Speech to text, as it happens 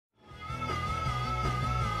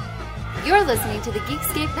You're listening to the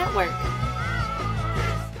Geekscape Network.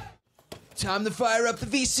 Time to fire up the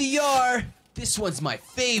VCR. This one's my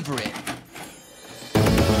favorite.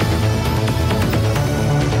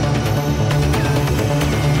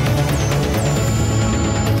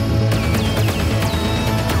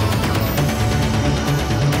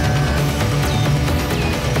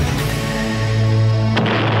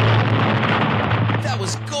 That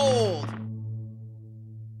was gold.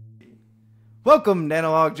 Welcome to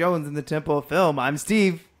Analog Jones in the Temple of Film. I'm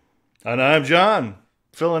Steve. And I'm John,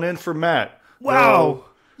 filling in for Matt. Wow,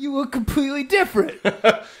 you look completely different.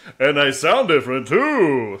 And I sound different,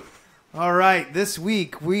 too. All right, this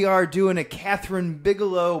week we are doing a Kathryn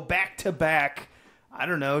Bigelow back-to-back, I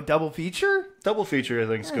don't know, double feature? Double feature, I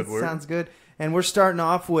think, is a good word. Sounds good. And we're starting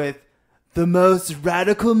off with the most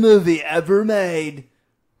radical movie ever made,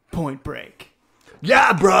 Point Break.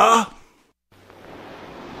 Yeah, bruh!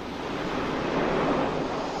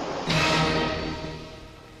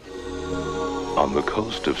 On the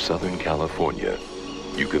coast of Southern California,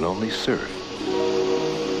 you can only surf,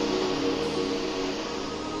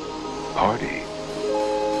 party,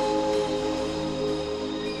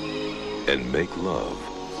 and make love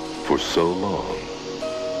for so long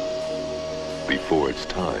before it's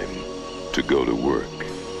time to go to work.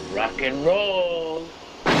 Rock and roll!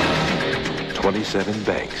 27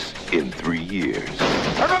 banks in 3 years.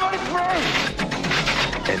 Everybody free!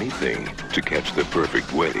 Anything to catch the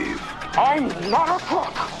perfect wave. I'm not a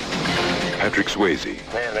crook! Patrick Swayze.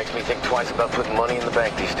 Man, makes me think twice about putting money in the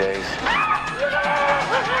bank these days.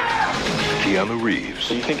 Keanu Reeves.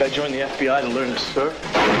 So you think I joined the FBI to learn to surf?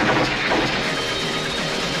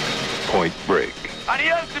 Point Break.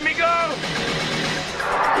 Adios, amigo!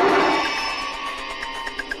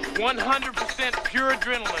 100% pure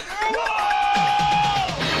adrenaline.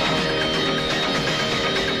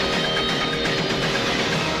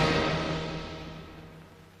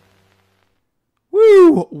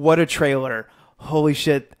 Woo! What a trailer. Holy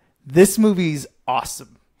shit. This movie's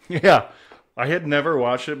awesome. Yeah. I had never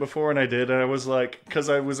watched it before, and I did, and I was like, because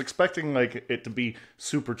I was expecting like it to be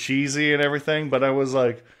super cheesy and everything, but I was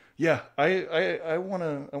like, yeah, I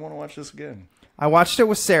wanna watch this again. I watched it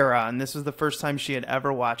with Sarah, and this was the first time she had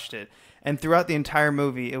ever watched it. And throughout the entire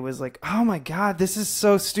movie, it was like, oh my god, this is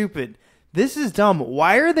so stupid. This is dumb.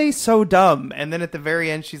 Why are they so dumb? And then at the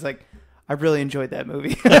very end, she's like, I really enjoyed that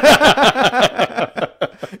movie.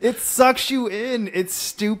 It sucks you in. It's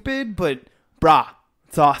stupid, but brah,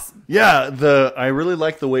 it's awesome. Yeah, I really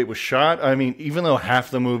like the way it was shot. I mean, even though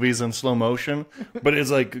half the movie's in slow motion, but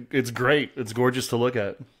it's great. It's gorgeous to look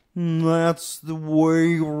at. That's the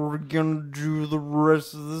way we're gonna do the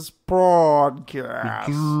rest of this podcast.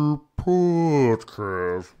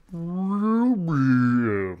 Podcast will be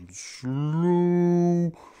in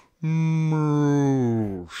slow motion.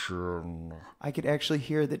 I could actually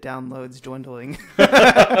hear the downloads dwindling.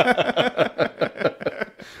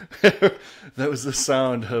 That was the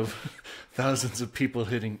sound of thousands of people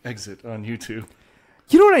hitting exit on YouTube.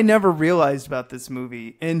 You know what I never realized about this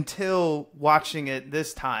movie until watching it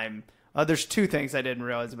this time? There's two things I didn't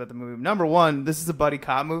realize about the movie. Number one, this is a buddy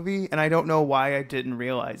cop movie, and I don't know why I didn't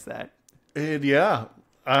realize that. And yeah,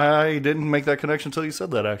 I didn't make that connection until you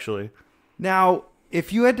said that, actually. Now,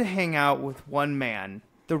 if you had to hang out with one man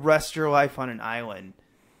the rest of your life on an island,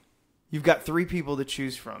 you've got three people to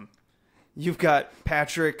choose from. You've got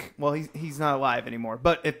Patrick, well, he's not alive anymore,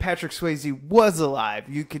 but if Patrick Swayze was alive,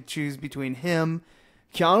 you could choose between him,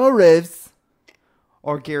 Keanu Reeves,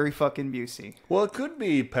 or Gary fucking Busey. Well, it could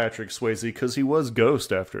be Patrick Swayze because he was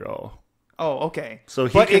Ghost after all. Oh, okay. So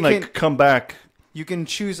he can come back. You can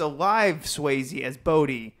choose a live Swayze as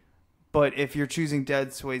Bodhi, but if you're choosing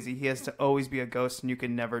dead Swayze, he has to always be a ghost and you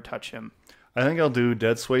can never touch him. I think I'll do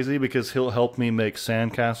Dead Swayze because he'll help me make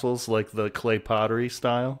sandcastles like the clay pottery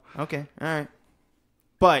style. Okay, all right.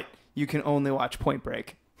 But you can only watch Point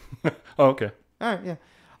Break. Oh, okay. All right, yeah.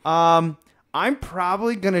 I'm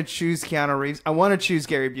probably going to choose Keanu Reeves. I want to choose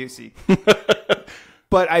Gary Busey.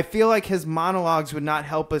 But I feel like his monologues would not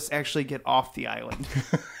help us actually get off the island.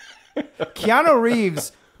 Keanu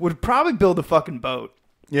Reeves would probably build a fucking boat.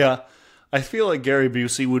 Yeah. I feel like Gary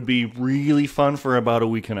Busey would be really fun for about a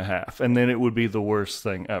week and a half, and then it would be the worst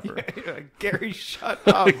thing ever. Gary, shut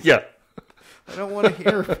up. Yeah. I don't want to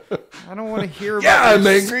hear about Yeah, I'm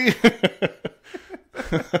this. angry.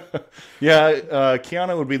 Yeah,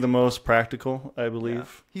 Keanu would be the most practical, I believe.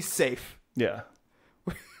 Yeah. He's safe. Yeah.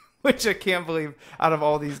 Which I can't believe out of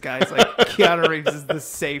all these guys, like Keanu Reeves is the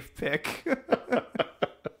safe pick.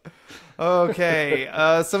 Okay,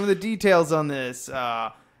 some of the details on this.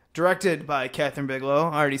 Directed by Kathryn Bigelow,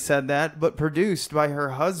 I already said that, but produced by her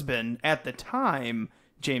husband at the time,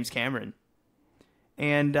 James Cameron.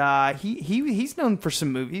 And he's known for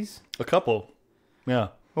some movies. A couple. Yeah.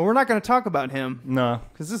 Well, we're not going to talk about him. No.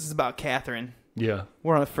 Because this is about Kathryn. Yeah.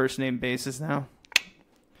 We're on a first name basis now.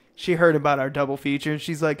 She heard about our double feature.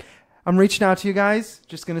 She's like, I'm reaching out to you guys.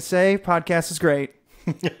 Just going to say, podcast is great.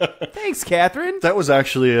 Thanks, Kathryn. That was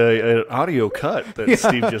actually an audio cut that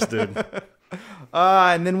Steve just did.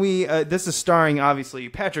 And then this is starring, obviously,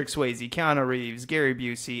 Patrick Swayze, Keanu Reeves, Gary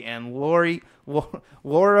Busey, and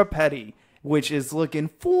Laura Petty, which is looking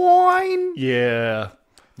fine. Yeah.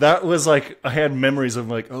 That was like, I had memories of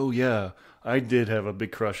like, oh yeah, I did have a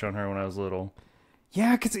big crush on her when I was little.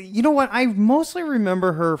 Yeah, because you know what? I mostly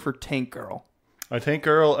remember her for Tank Girl. Tank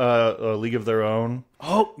Girl, A League of Their Own.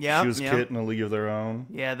 Oh, yeah. She was Kit in A League of Their Own.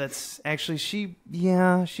 Yeah, that's actually,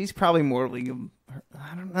 she's probably more League of...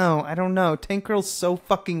 I don't know. Tank Girl's so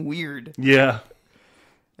fucking weird. Yeah.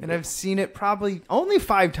 And I've seen it probably only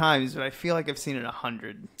 5 times, but I feel like I've seen it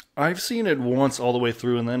 100. I've seen it once all the way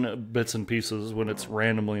through and then bits and pieces when it's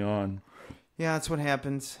randomly on. Yeah, that's what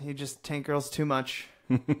happens. Tank Girl's too much.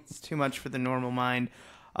 It's too much for the normal mind.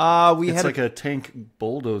 It's like a tank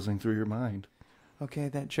bulldozing through your mind. Okay,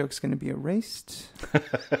 that joke's going to be erased.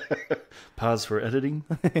 Pause for editing.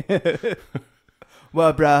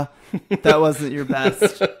 Well, brah, that wasn't your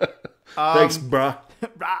best. Thanks, brah.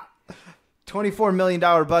 $24 million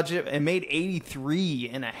budget and made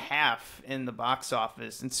 83.5 in the box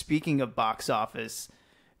office. And speaking of box office,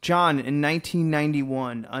 John, in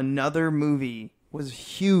 1991, another movie was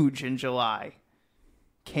huge in July.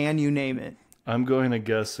 Can you name it? I'm going to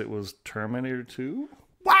guess it was Terminator 2.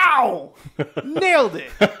 Wow! Nailed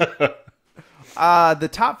it! The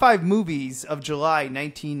top 5 movies of July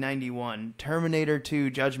 1991. Terminator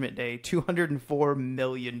 2 Judgment Day, $204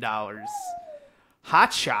 million.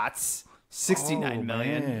 Hot Shots, $69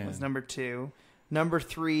 million was number 2. Number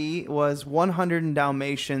 3 was 100 and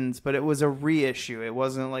Dalmatians, but it was a reissue. It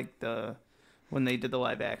wasn't like when they did the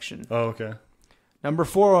live action. Oh, okay. Number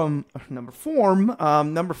 4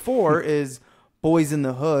 is Boys in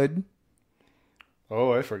the Hood.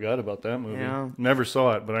 Oh, I forgot about that movie. Yeah. Never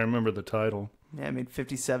saw it, but I remember the title. Yeah, it made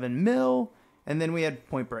 57 mil. And then we had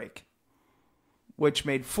Point Break, which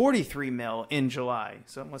made 43 mil in July.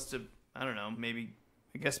 So it must have, I don't know, made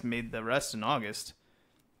the rest in August.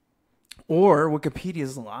 Or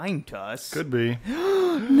Wikipedia's lying to us. Could be.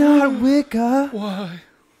 Not Wicca. Why?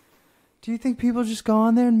 Do you think people just go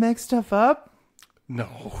on there and make stuff up? No,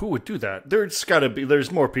 who would do that?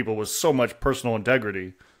 There's more people with so much personal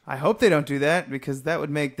integrity. I hope they don't do that, because that would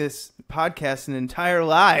make this podcast an entire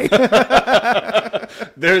lie.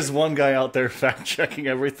 There's one guy out there fact-checking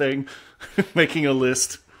everything, making a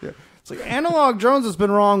list. Yeah. It's like, Analog Jones has been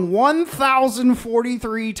wrong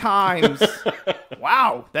 1,043 times.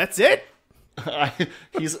 Wow, that's it?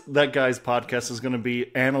 That guy's podcast is going to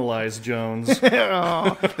be Analyze Jones.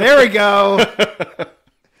 Oh, there we go.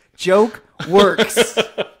 Joke works.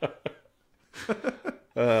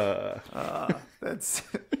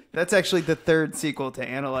 That's actually the 3rd sequel to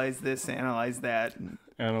Analyze This, Analyze That.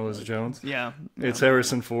 Analyze Jones? Yeah. It's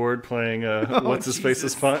Harrison Ford playing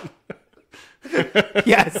What's-His-Face's punt.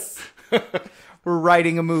 Yes. We're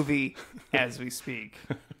writing a movie as we speak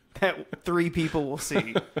that 3 people will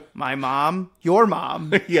see. My mom, your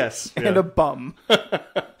mom, yes, and a bum.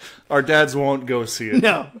 Our dads won't go see it.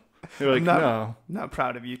 No. They're like, no. Not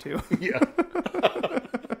proud of you two. Yeah.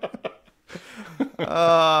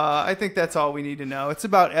 I think that's all we need to know. It's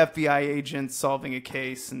about FBI agents solving a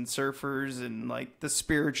case and surfers and like the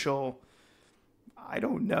spiritual. I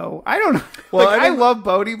don't know. Well, I love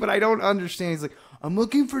Bodhi, but I don't understand. He's like, I'm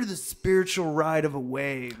looking for the spiritual ride of a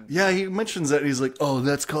wave. Yeah, he mentions that. He's like, oh,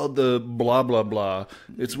 that's called the blah, blah, blah.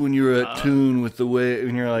 It's when you're at tune with the wave.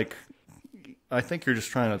 And you're like, I think you're just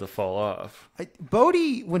trying not to fall off.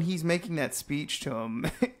 Bodhi, when he's making that speech to him,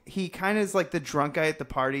 he kind of is like the drunk guy at the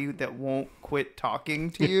party that won't quit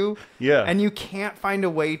talking to you. Yeah. And you can't find a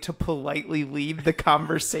way to politely leave the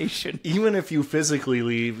conversation. Even if you physically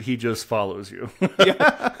leave, he just follows you.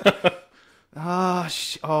 Yeah.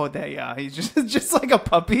 Yeah. He's just like a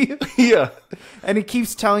puppy. Yeah. And he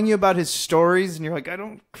keeps telling you about his stories, and you're like, I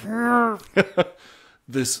don't care.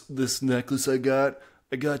 This necklace I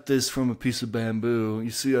got this from a piece of bamboo. You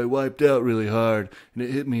see, I wiped out really hard, and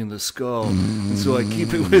it hit me in the skull. And so I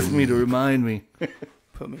keep it with me to remind me.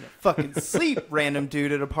 Put me to fucking sleep, random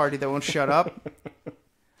dude at a party that won't shut up.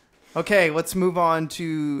 Okay, let's move on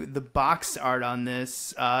to the box art on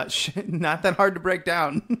this. Not that hard to break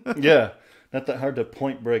down. Yeah, not that hard to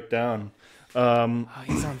break down. He's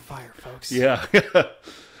on fire, folks. Yeah.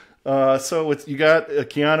 So you got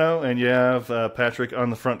Keanu, and you have Patrick on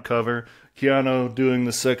the front cover. Keanu doing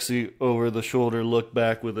the sexy over-the-shoulder look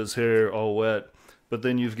back with his hair all wet. But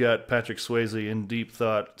then you've got Patrick Swayze in deep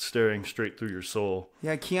thought staring straight through your soul.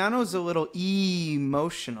 Yeah, Keanu's a little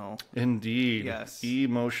emotional. Indeed. Yes.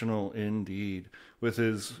 Emotional indeed. With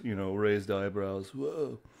his, raised eyebrows.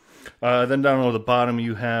 Whoa. Then down at the bottom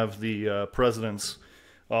you have the presidents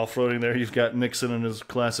all floating there. You've got Nixon in his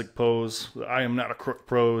classic pose. I am not a crook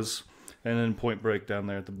pose. And then Point Break down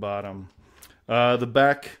there at the bottom. The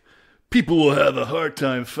back, people will have a hard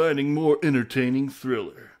time finding more entertaining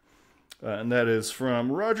thriller. And that is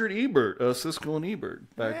from Roger Ebert, Siskel and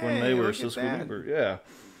Ebert, back when they were Siskel and Ebert. Yeah.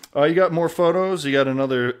 You got more photos. You got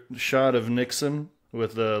another shot of Nixon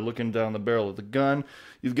with looking down the barrel of the gun.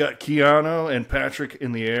 You've got Keanu and Patrick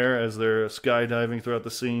in the air as they're skydiving throughout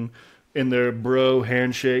the scene in their bro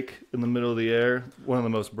handshake in the middle of the air. One of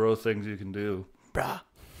the most bro things you can do. Bruh.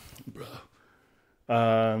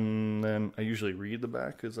 Then I usually read the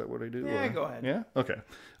back. Is that what I do? Yeah, go ahead. Yeah? Okay.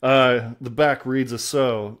 The back reads as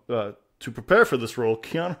so. To prepare for this role,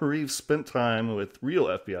 Keanu Reeves spent time with real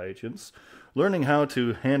FBI agents, learning how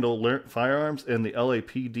to handle firearms in the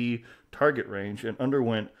LAPD target range, and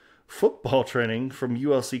underwent football training from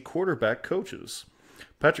ULC quarterback coaches.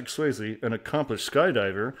 Patrick Swayze, an accomplished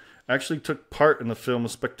skydiver, actually took part in the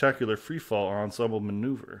film's spectacular freefall ensemble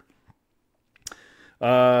maneuver.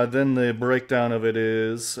 Then the breakdown of it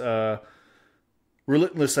is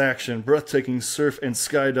relentless action, breathtaking surf and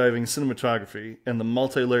skydiving cinematography, and the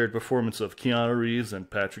multi-layered performance of Keanu Reeves and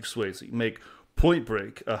Patrick Swayze make Point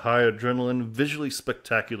Break a high-adrenaline, visually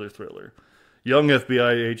spectacular thriller. Young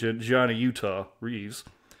FBI agent Johnny Utah Reeves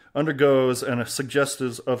undergoes and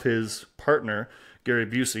suggests of his partner, Gary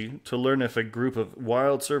Busey, to learn if a group of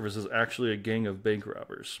wild surfers is actually a gang of bank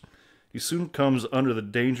robbers. He soon comes under the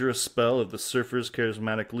dangerous spell of the surfers'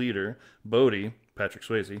 charismatic leader, Bodhi, Patrick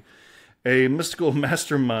Swayze, a mystical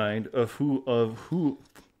mastermind who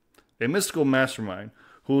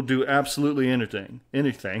will do absolutely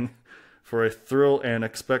anything for a thrill and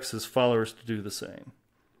expects his followers to do the same.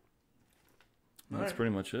 That's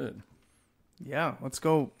pretty much it. Yeah, let's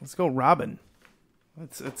go robbing.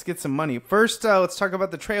 Let's get some money. First, let's talk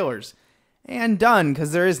about the trailers. And done,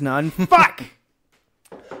 because there is none. Fuck!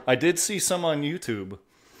 I did see some on YouTube.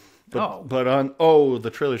 But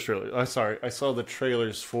the trailers. I'm sorry, I saw the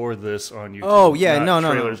trailers for this on YouTube. Oh yeah, no.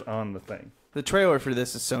 Trailers on the thing. The trailer for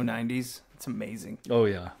this is so 90s. It's amazing. Oh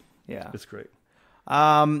yeah, it's great.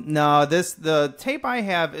 No, the tape I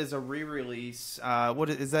have is a re-release. What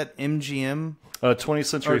is that? MGM? 20th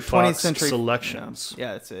Century Fox Selections.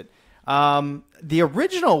 Yeah, that's it. The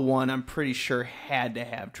original one, I'm pretty sure had to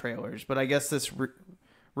have trailers, but I guess this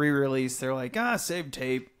re-release, they're like, save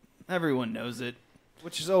tape. Everyone knows it.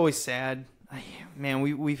 Which is always sad. Man,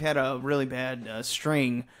 we've had a really bad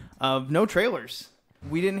string of no trailers.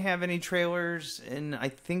 We didn't have any trailers in, I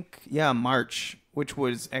think, March, which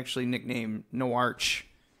was actually nicknamed Noirch,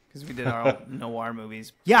 because we did our noir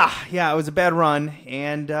movies. Yeah, it was a bad run,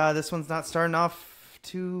 and this one's not starting off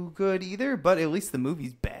too good either, but at least the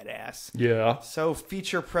movie's badass. Yeah. So,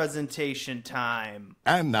 feature presentation time.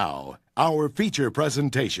 And now, our feature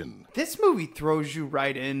presentation. This movie throws you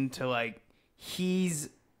right into,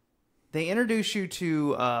 they introduce you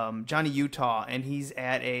to Johnny Utah, and he's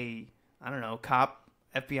at a, cop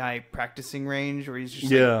FBI practicing range where he's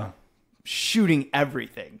just shooting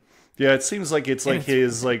everything. Yeah, it seems like it's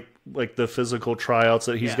his the physical tryouts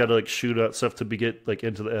that he's got to shoot out stuff to get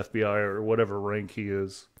into the FBI or whatever rank he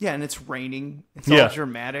is. Yeah, and it's raining. It's all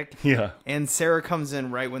dramatic. Yeah. And Sarah comes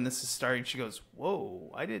in right when this is starting. She goes,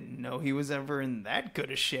 "Whoa, I didn't know he was ever in that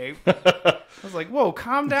good a shape." I was like, "Whoa,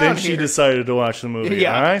 calm down." Then she decided to watch the movie.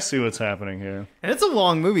 Yeah. I see what's happening here. And it's a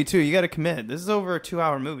long movie too. You got to commit. This is over a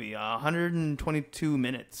 2-hour movie, 122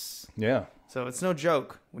 minutes. Yeah. So it's no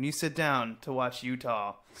joke when you sit down to watch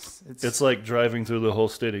Utah. It's like driving through the whole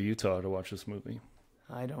state of Utah to watch this movie.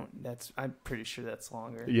 I'm pretty sure that's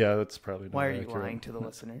longer. Yeah, that's probably not Why are accurate. you lying to the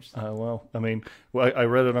listeners? I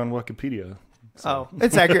read it on Wikipedia. So. Oh,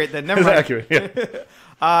 it's accurate then. Never mind. It's accurate,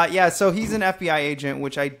 yeah. So he's an FBI agent,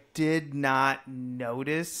 which I did not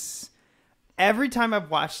notice. Every time I've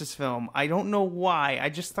watched this film, I don't know why, I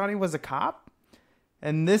just thought he was a cop.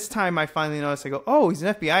 And this time I finally noticed, I go, oh, he's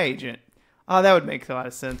an FBI agent. Oh, that would make a lot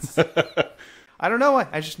of sense. I don't know why.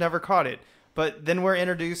 I just never caught it. But then we're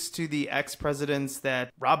introduced to the ex-presidents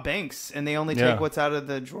that rob banks, and they only take what's out of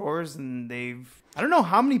the drawers, and I don't know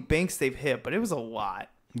how many banks they've hit, but it was a lot.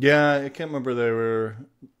 Yeah, I can't remember.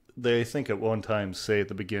 They think at one time say at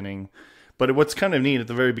the beginning. But what's kind of neat, at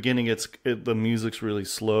the very beginning, the music's really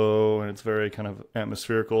slow, and it's very kind of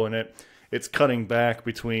atmospherical, and it's cutting back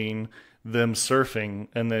between them surfing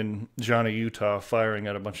and then Johnny Utah firing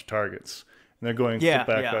at a bunch of targets. they're going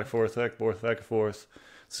back forth, back and forth.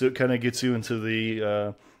 So it kind of gets you into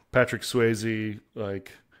the Patrick Swayze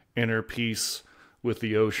like inner peace with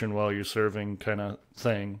the ocean while you're serving kind of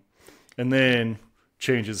thing, and then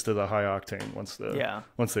changes to the high octane once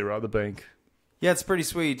they rob the bank. Yeah, it's pretty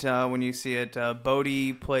sweet when you see it.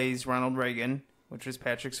 Bodhi plays Ronald Reagan, which was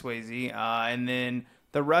Patrick Swayze, and then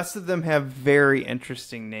the rest of them have very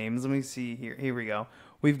interesting names. Let me see here. Here we go.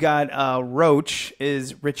 We've got Roach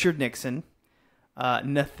is Richard Nixon.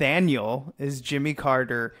 Nathaniel is Jimmy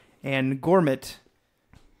Carter, and Gromit,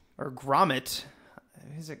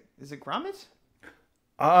 is it Gromit?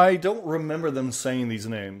 I don't remember them saying these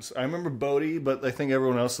names. I remember Bodhi, but I think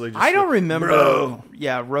everyone else they just. I don't remember. Bro.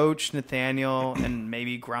 Yeah, Roach, Nathaniel, and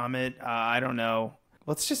maybe Gromit. I don't know.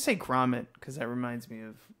 Let's just say Gromit because that reminds me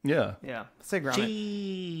of. Yeah. Yeah. Let's say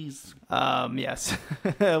Gromit. Jeez. Yes.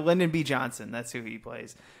 Lyndon B. Johnson. That's who he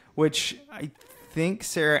plays. Which I think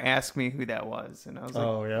Sarah asked me who that was, and I was like,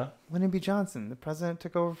 "Oh yeah, Lyndon B. Johnson, the president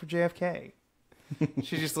took over for JFK."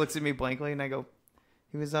 She just looks at me blankly, and I go,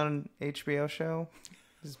 "He was on an HBO show.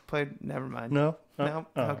 Just played. Never mind. No.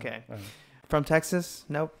 Okay. From Texas?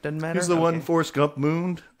 Nope. Doesn't matter. He's the one Forrest Gump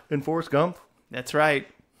mooned in Forrest Gump. That's right.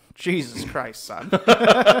 Jesus Christ, son.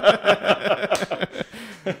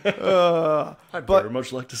 I'd very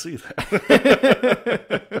much like to see that.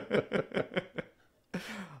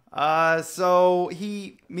 So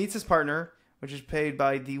he meets his partner, which is played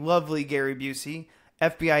by the lovely Gary Busey,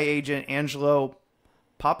 FBI agent Angelo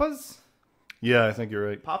Pappas. Yeah, I think you're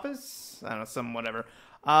right. Pappas? I don't know, some whatever.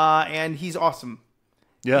 And he's awesome.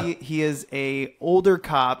 Yeah. He is a older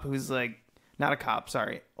cop who's like, not a cop,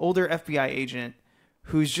 sorry. Older FBI agent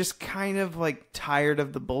who's just kind of like tired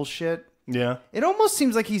of the bullshit. Yeah. It almost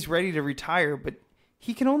seems like he's ready to retire, but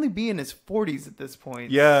he can only be in his 40s at this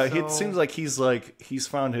point. Yeah, so... it seems like he's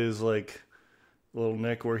found his like little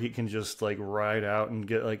nick where he can just like ride out and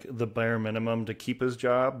get like the bare minimum to keep his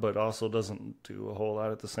job, but also doesn't do a whole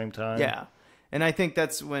lot at the same time. Yeah. And I think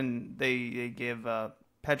that's when they give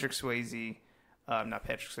Patrick Swayze, not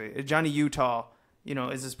Patrick Swayze, Johnny Utah,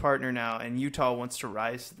 is his partner now, and Utah wants to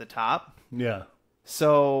rise to the top. Yeah.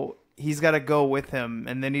 So he's got to go with him,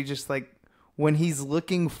 and then he just like, when he's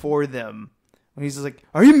looking for them, when he's just like,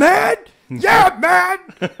 "Are you mad? Yeah, mad."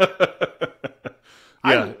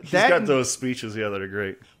 Yeah, he's got those speeches, that are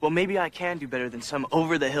great. Well, maybe I can do better than some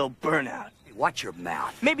over-the-hill burnout. Watch your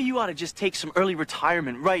mouth. Maybe you ought to just take some early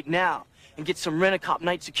retirement right now and get some rent-a-cop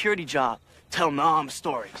night security job. Tell Mom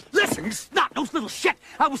stories. Listen, you snot-nosed little shit!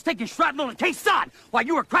 I was taking shrapnel in Quezon while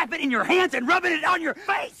you were crapping in your hands and rubbing it on your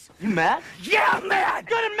face! You mad? Yeah, I'm mad!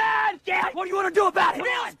 Good and mad! Yeah, what do you want to do about it?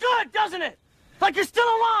 Feels good, doesn't it? Like you're still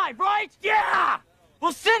alive, right? Yeah!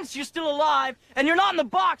 Well, since you're still alive and you're not in the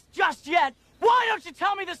box just yet, why don't you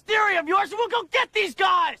tell me this theory of yours and we'll go get these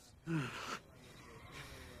guys?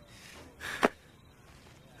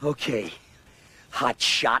 Okay, hot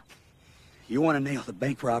shot. You want to nail the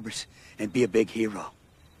bank robbers and be a big hero?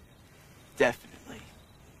 Definitely.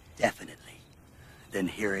 Definitely. Then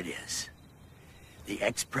here it is. The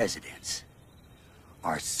ex-presidents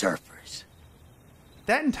are surfers.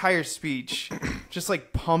 That entire speech just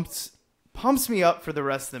like pumps me up for the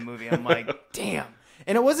rest of the movie. I'm like, damn.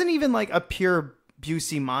 And it wasn't even like a pure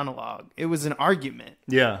Busey monologue. It was an argument.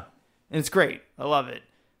 Yeah. And it's great. I love it.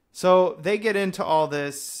 So they get into all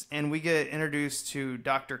this, and we get introduced to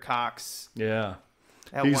Dr. Cox. Yeah.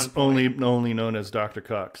 He's only known as Dr.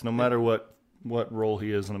 Cox. No matter what role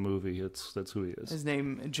he is in a movie, that's who he is. His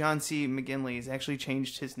name, John C. McGinley, has actually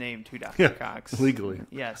changed his name to Dr. Cox. Legally.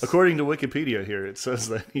 Yes. According to Wikipedia here, it says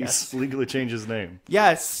that he's legally changed his name.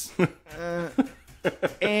 Yes.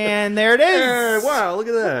 And there it is. Wow, look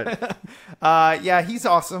at that. Yeah, he's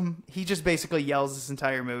awesome. He just basically yells this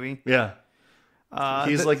entire movie. Yeah.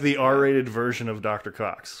 He's like the R-rated version of Dr.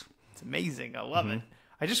 Cox. It's amazing. I love it.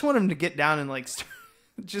 I just want him to get down and like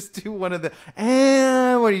just do one of the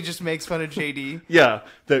when he just makes fun of JD. Yeah,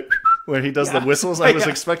 when he does the whistles. I was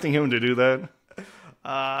expecting him to do that.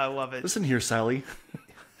 I love it. Listen here, Sally.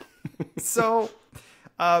 So,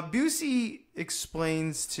 Busey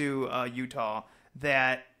explains to Utah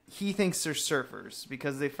that he thinks they're surfers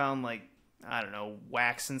because they found like, I don't know,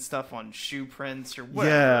 wax and stuff on shoe prints or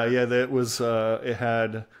whatever. Yeah, that was it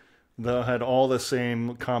had all the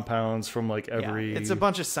same compounds from like every. Yeah, it's a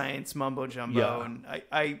bunch of science mumbo jumbo, and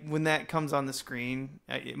I when that comes on the screen,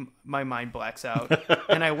 my mind blacks out,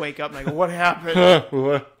 and I wake up and I go, "What happened?"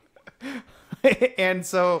 What? And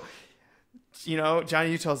so,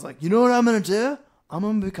 Johnny Utah's like, "You know what I'm gonna do? I'm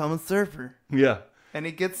gonna become a surfer." Yeah, and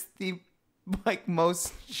he gets the like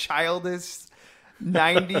most childish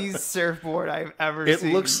 '90s surfboard I've ever seen.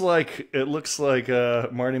 It looks like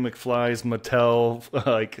Marty McFly's Mattel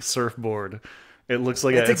like surfboard. It looks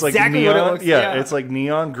like That's it's exactly like neon. what it looks, yeah, yeah. it's like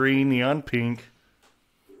neon green, neon pink.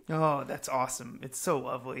 Oh, that's awesome. It's so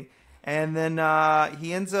lovely. And then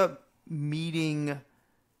he ends up meeting...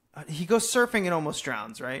 he goes surfing and almost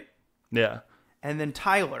drowns, right? Yeah. And then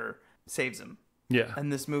Tyler saves him. Yeah.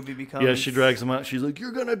 And this movie becomes... Yeah, she drags him out. She's like,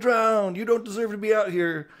 "You're going to drown. You don't deserve to be out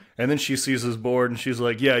here." And then she sees his board and she's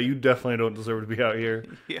like, "Yeah, you definitely don't deserve to be out here."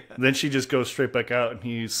 Yeah. Then she just goes straight back out and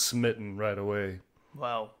he's smitten right away.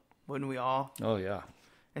 Well, wouldn't we all? Oh, yeah.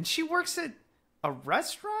 And she works at a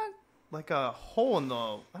restaurant? Like a hole in the...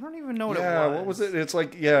 I don't even know what it was. Yeah, what was it? It's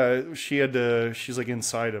like, yeah, she's like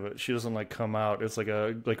inside of it. She doesn't like come out. It's like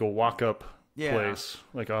a walk-up place,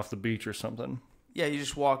 like off the beach or something. Yeah, you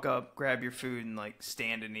just walk up, grab your food, and like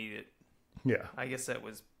stand and eat it. Yeah. I guess that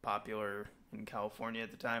was popular in California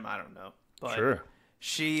at the time. I don't know. But Sure.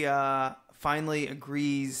 She finally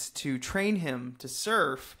agrees to train him to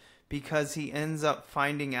surf because he ends up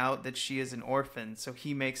finding out that she is an orphan. So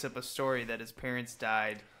he makes up a story that his parents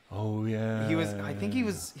died. Oh, yeah.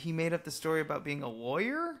 He made up the story about being a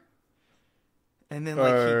lawyer. And then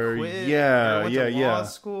like he quit. Yeah, went to law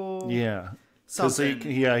school. Yeah. Because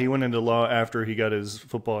he went into law after he got his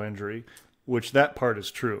football injury, which that part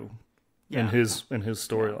is true in his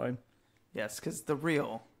storyline. Yes, because the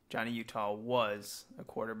real Johnny Utah was a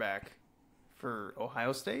quarterback for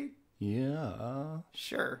Ohio State. Yeah.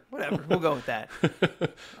 Sure, whatever. We'll go with that.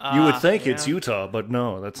 You would think it's Utah, but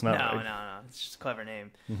no, that's not right. No. It's just a clever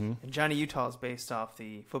name. Mm-hmm. And Johnny Utah is based off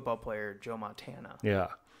the football player Joe Montana. Yeah.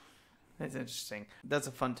 That's interesting. That's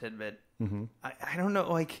a fun tidbit. Mm-hmm. I don't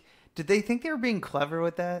know, like, did they think they were being clever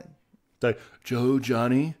with that? Like, Joe,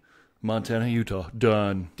 Johnny, Montana, Utah.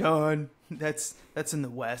 Done. That's in the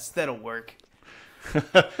West. That'll work.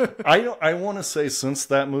 I want to say since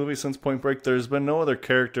Point Break, there's been no other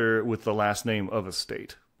character with the last name of a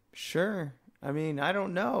state. Sure. I mean, I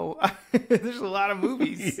don't know. There's a lot of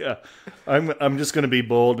movies. Yeah. I'm just going to be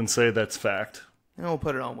bold and say that's fact. And we'll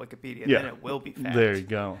put it on Wikipedia. Yeah. Then it will be fact. There you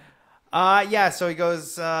go. So he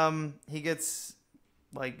goes, he gets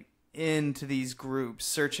like into these groups,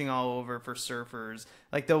 searching all over for surfers.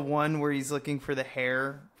 Like the one where he's looking for the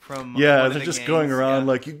hair from they're the just gangs. going around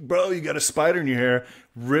like, you got a spider in your hair,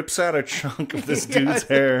 rips out a chunk of this dude's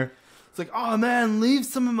hair. It's like, oh man, leave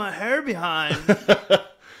some of my hair behind.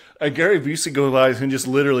 And Gary Busey goes by and just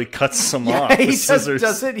literally cuts some off He with just scissors.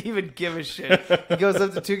 doesn't even give a shit. He goes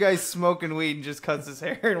up to two guys smoking weed and just cuts his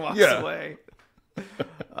hair and walks away.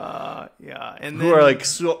 And who are like,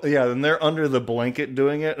 and they're under the blanket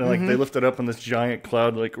doing it, and like they lift it up in this giant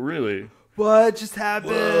cloud, like, really? What just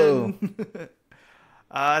happened?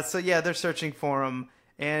 They're searching for him,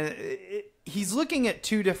 and he's looking at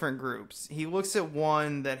two different groups. He looks at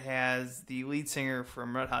one that has the lead singer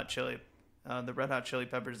from the Red Hot Chili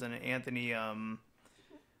Peppers in it, Anthony.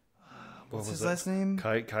 What's his last name?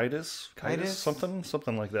 Kiedis?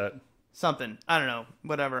 Something like that. Something. I don't know.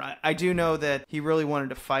 Whatever. I do know that he really wanted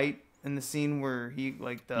to fight in the scene where he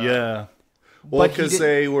yeah. Well, because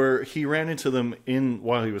he ran into them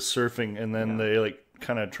while he was surfing, and then they like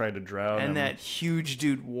kind of tried to drown him. And that huge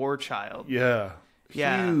dude, War Child. Yeah.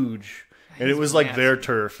 Huge. And He's it was like nasty. their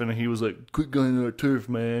turf, and he was like, "Quit going to our turf,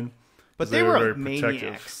 man." But they were very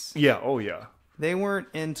maniacs. Yeah. Oh yeah. They weren't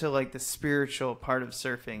into like the spiritual part of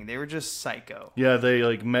surfing. They were just psycho. Yeah, they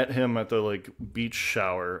like met him at the like beach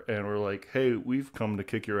shower and were like, "Hey, we've come to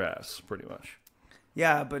kick your ass," pretty much.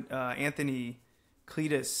 Yeah, but Anthony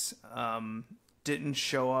Kiedis didn't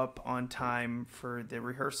show up on time for the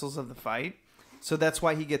rehearsals of the fight. So that's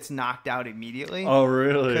why he gets knocked out immediately. Oh,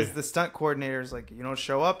 really? Because the stunt coordinator is like, you don't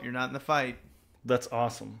show up, you're not in the fight. That's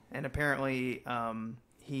awesome. And apparently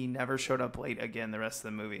he never showed up late again the rest of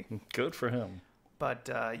the movie. Good for him. But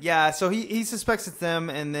so he suspects it's them,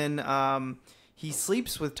 and then he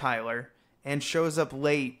sleeps with Tyler and shows up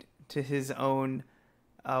late to his own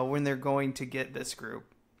when they're going to get this group.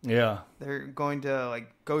 Yeah. They're going to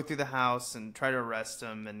like go through the house and try to arrest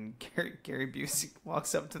him, and Gary Busey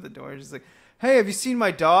walks up to the door and just like, "Hey, have you seen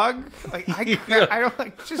my dog?" Like I don't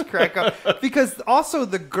like just crack up because also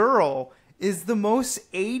the girl is the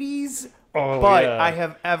most 80s I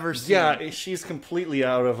have ever seen. Yeah, she's completely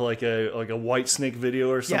out of like a White Snake video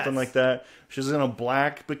or something like that. She's in a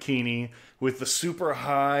black bikini with the super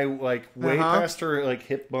high, like way past her like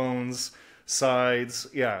hip bones, sides.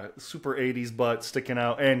 Yeah, super 80s butt sticking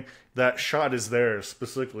out, and that shot is there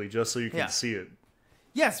specifically just so you can see it.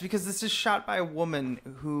 Yes, because this is shot by a woman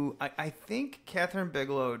who I think Kathryn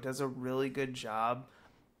Bigelow does a really good job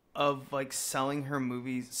of like selling her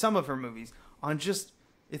movies, some of her movies, on just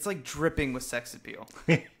it's like dripping with sex appeal.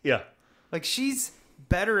 Yeah. Like, she's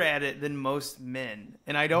better at it than most men.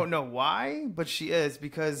 And I don't know why, but she is,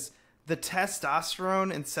 because the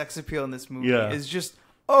testosterone and sex appeal in this movie is just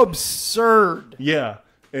absurd. Yeah.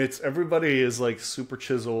 Everybody is like super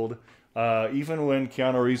chiseled. Even when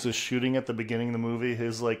Keanu Reeves is shooting at the beginning of the movie,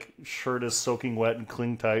 his like shirt is soaking wet and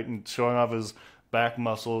cling tight and showing off his back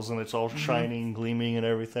muscles, and it's all shining, gleaming, and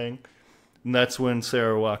everything. And that's when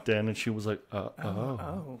Sarah walked in, and she was like,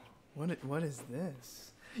 what is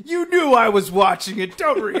this? You knew I was watching it.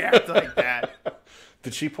 Don't react like that.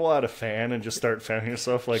 Did she pull out a fan and just start fanning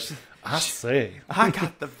herself like, I say. I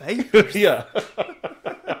got the vapors. Yeah.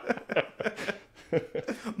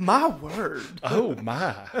 My word. Oh,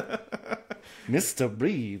 my. Mr.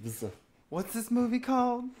 Reeves. What's this movie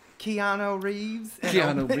called? Keanu Reeves?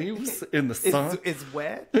 Keanu Reeves in the sun. It's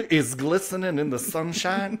wet? It's glistening in the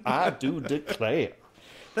sunshine. I do declare.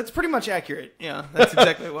 That's pretty much accurate. Yeah, that's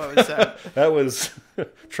exactly what was said. That was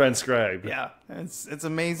transcribed. Yeah, it's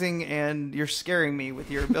amazing, and you're scaring me with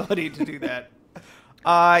your ability to do that.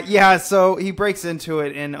 So he breaks into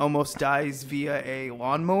it and almost dies via a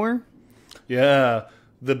lawnmower. Yeah,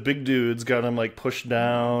 the big dude's got him like pushed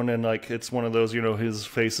down, and like it's one of those, his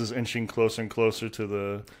face is inching closer and closer to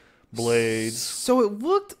the blades. So it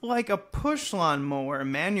looked like a push lawnmower, a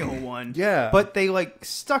manual one. Yeah. But they like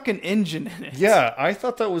stuck an engine in it. Yeah, I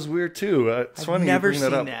thought that was weird too. It's funny never you bring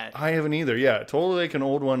seen that up. that. I haven't either. Yeah, totally like an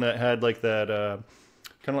old one that had like that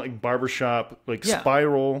kind of like barbershop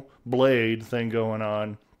spiral blade thing going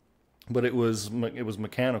on, but it was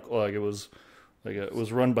mechanical. Like it was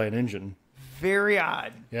run by an engine. Very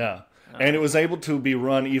odd. Yeah. And it was able to be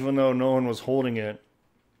run even though no one was holding it,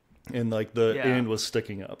 and like the end was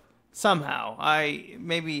sticking up. Somehow. I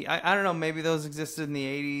don't know, maybe those existed in the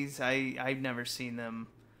 80s. I've never seen them.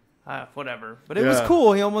 Whatever. But it was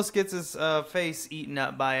cool. He almost gets his face eaten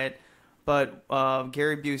up by it. But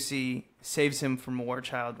Gary Busey saves him from War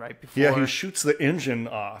Child right before. Yeah, he shoots the engine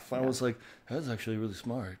off. I was like, that was actually really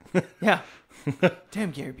smart. Yeah.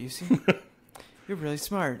 Damn, Gary Busey. You're really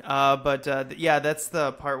smart. That's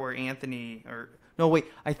the part where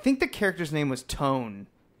I think the character's name was Tone.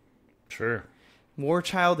 Sure. War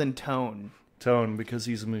Child and Tone. Tone, because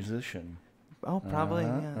he's a musician. Oh, probably,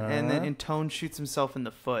 yeah. And then Tone shoots himself in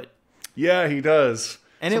the foot. Yeah, he does.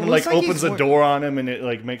 And someone it like opens the door on him, and it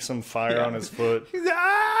like makes some fire on his foot.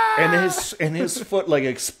 And his foot like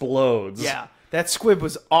explodes. Yeah, that squib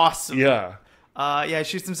was awesome. Yeah. He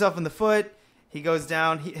shoots himself in the foot. He goes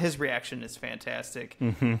down. His reaction is fantastic.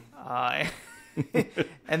 Mm-hmm.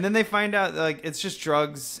 And then they find out like it's just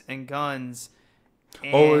drugs and guns.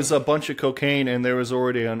 And it was a bunch of cocaine, and there was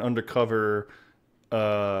already an undercover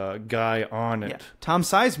guy on it. Yeah. Tom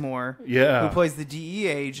Sizemore, who plays the DEA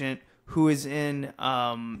agent, who is in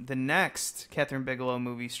the next Kathryn Bigelow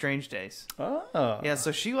movie, Strange Days. Oh. Yeah,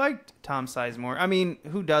 so she liked Tom Sizemore. I mean,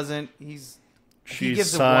 who doesn't? She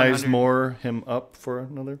Sizemore him up for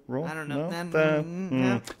another role? I don't know.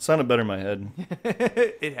 No? Sounded better in my head.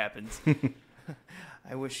 It happens.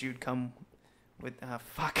 I wish you'd come with...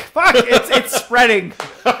 fuck, it's spreading.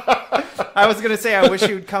 I was going to say, I wish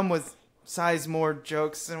you'd come with Sizemore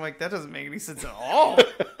jokes, and I'm like, that doesn't make any sense at all.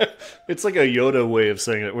 It's like a Yoda way of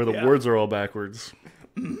saying it, where the words are all backwards.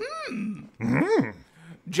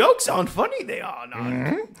 Jokes aren't funny, they are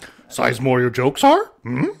not. Sizemore, your jokes are?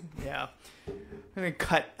 Yeah. I'm going to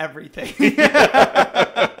cut everything.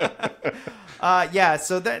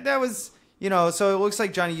 So that was... so it looks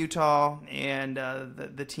like Johnny Utah and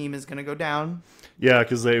the team is going to go down. Yeah,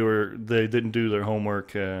 because they didn't do their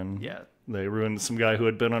homework, and they ruined some guy who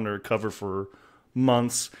had been undercover for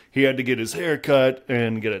months. He had to get his hair cut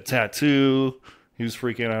and get a tattoo. He was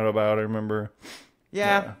freaking out about it, remember?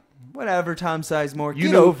 Yeah. Whatever, Tom Sizemore.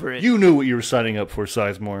 Get over it. You knew what you were signing up for,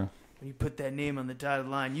 Sizemore. When you put that name on the dotted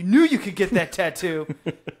line, you knew you could get that tattoo.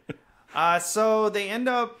 So they end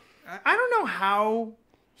up... I don't know how...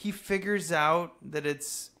 He figures out that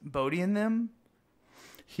it's Bodhi and them.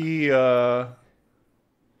 They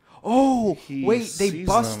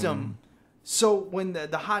bust him. So when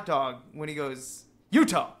the hot dog, when he goes,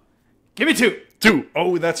 Utah, give me two.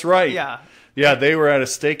 Oh, that's right. Yeah. Yeah, they were at a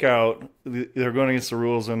stakeout. They're going against the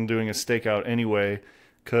rules and doing a stakeout anyway,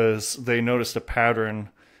 because they noticed a pattern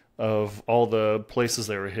of all the places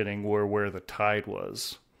they were hitting were where the tide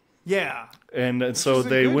was. Yeah. And so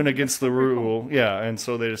they went against the rule. Yeah, and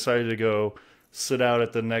so they decided to go sit out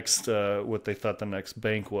at the next, what they thought the next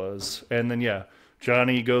bank was. And then,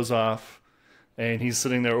 Johnny goes off, and he's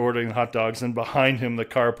sitting there ordering hot dogs, and behind him the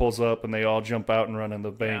car pulls up, and they all jump out and run in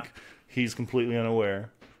the bank. Yeah. He's completely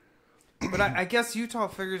unaware. But I guess Utah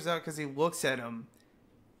figures out because he looks at him.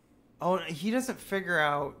 Oh, he doesn't figure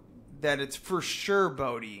out that it's for sure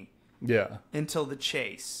Bodhi. Yeah. Until the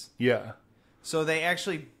chase. Yeah. So they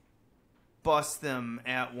actually bust them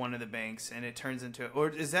at one of the banks, and it turns into... Or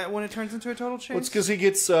is that when it turns into a total chase? Well, it's because he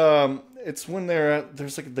gets... it's when they're at...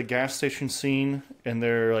 There's like the gas station scene, and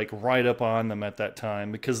they're like right up on them at that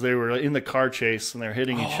time, because they were in the car chase, and they're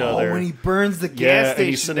hitting each other. Oh, when he burns the gas station and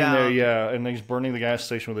he's sitting down. there, yeah, and he's burning the gas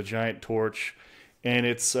station with a giant torch, and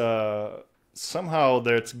it's... somehow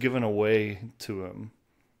that's given away to him.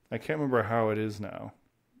 I can't remember how it is now.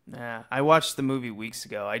 Yeah, I watched the movie weeks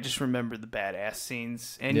ago. I just remember the badass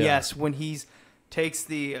scenes. And yes, when he takes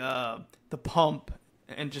the pump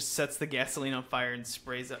and just sets the gasoline on fire and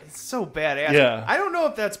sprays it, it's so badass. Yeah. I don't know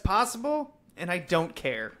if that's possible, and I don't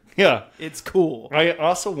care. Yeah, it's cool. I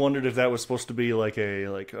also wondered if that was supposed to be like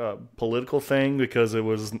a political thing, because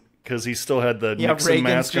he still had the Nixon Reagan's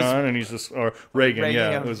mask on, and he's just Reagan.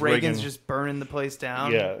 It was Reagan's Reagan. just burning the place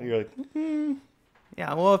down. Yeah, you're like,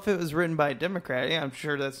 yeah. Well, if it was written by a Democrat, yeah, I'm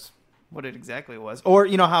sure that's what it exactly was. Or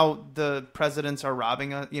you know how the presidents are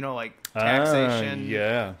robbing us, like taxation.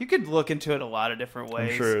 Yeah, you could look into it a lot of different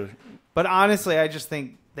ways. I'm sure. But honestly, I just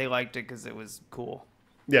think they liked it because it was cool.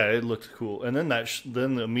 Yeah, it looked cool. And then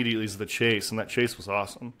then immediately is the chase, and that chase was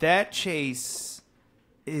awesome. That chase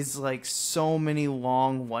is like so many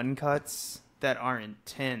long one cuts that are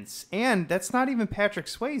intense, and that's not even Patrick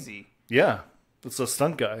Swayze. Yeah, it's a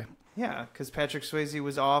stunt guy. Yeah, because Patrick Swayze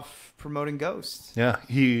was off promoting Ghost. Yeah,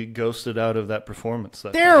 he ghosted out of that performance.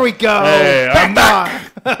 There we go. Hey, I'm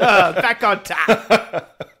back. Back on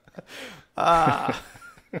top.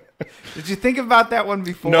 Did you think about that one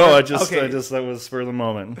before? No, I just that was for the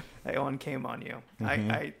moment. That one came on you.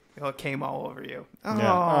 Mm-hmm. It came all over you. Oh,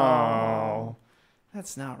 yeah. Oh,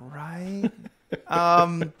 that's not right.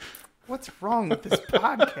 What's wrong with this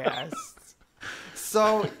podcast?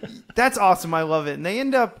 So that's awesome. I love it. And they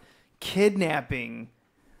end up kidnapping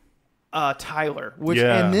Tyler,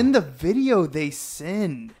 and then the video they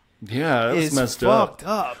send, is messed fucked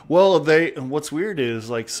up. Well, what's weird is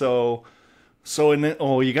and then,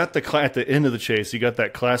 you got at the end of the chase, you got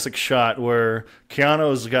that classic shot where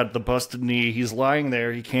Keanu's got the busted knee. He's lying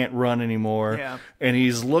there. He can't run anymore. Yeah. And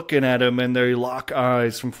he's looking at him, and they lock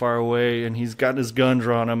eyes from far away, and he's got his gun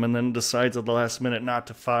drawn him, and then decides at the last minute not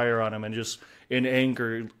to fire on him, and just in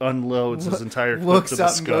anger unloads his entire clip to the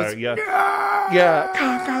sky. Goes,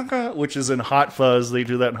 yeah, which is in Hot Fuzz. They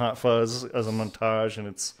do that in Hot Fuzz as a montage, and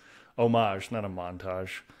it's homage, not a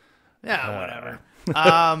montage. Yeah, whatever.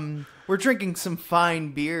 We're drinking some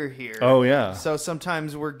fine beer here. Oh, yeah. So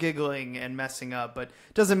sometimes we're giggling and messing up, but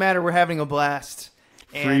it doesn't matter. We're having a blast.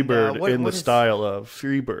 Freebird in the style of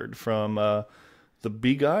Freebird from the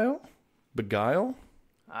Beguile? Beguile?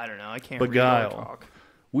 I don't know. I can't Beguile. read or talk.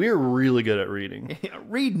 We're really good at reading.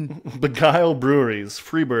 Reading. Beguile Breweries.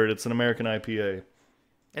 Freebird. It's an American IPA.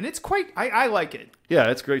 And it's quite... I like it. Yeah,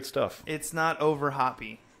 it's great stuff. It's not over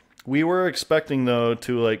hoppy. We were expecting, though,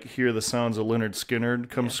 to hear the sounds of Leonard Skinner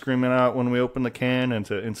come screaming out when we open the can, and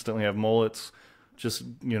to instantly have mullets just,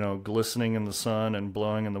 glistening in the sun and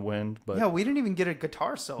blowing in the wind. But yeah, we didn't even get a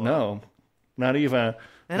guitar solo. No, not even.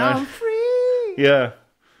 And I'm free. Yeah.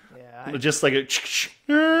 Yeah. Just like a...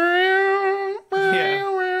 Yeah.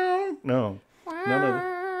 No. None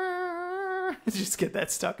of it. Just get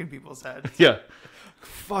that stuck in people's heads. Yeah.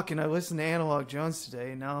 Fucking, I listened to Analog Jones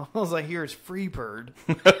today. Now all I hear is Freebird.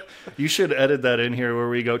 You should edit that in here where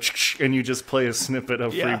we go and you just play a snippet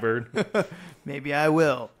of Freebird. Maybe I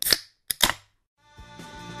will.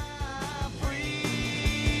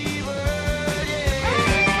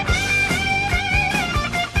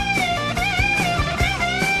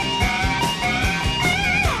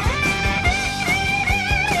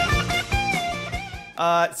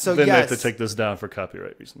 So then yes. they have to take this down for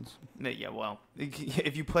copyright reasons. Yeah, well,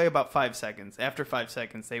 if you play about 5 seconds, after 5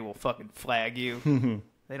 seconds, they will fucking flag you.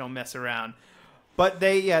 They don't mess around. But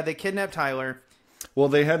they kidnapped Tyler. Well,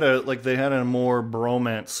 they had a more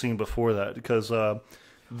bromance scene before that because you're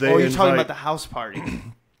talking about the house party.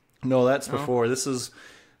 No, that's before. This is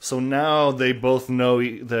so now they both know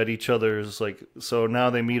that each other's so now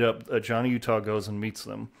they meet up. Johnny Utah goes and meets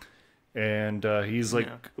them. And he's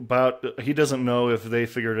he doesn't know if they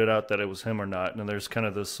figured it out that it was him or not. And there's kind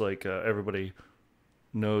of this everybody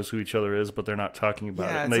knows who each other is, but they're not talking about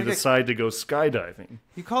it. And they decide to go skydiving.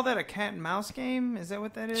 You call that a cat and mouse game? Is that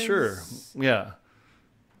what that is? Sure. Yeah.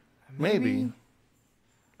 Maybe.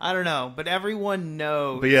 I don't know, but everyone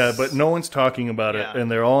knows. But no one's talking about it,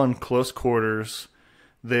 and they're all in close quarters.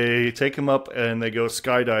 They take him up and they go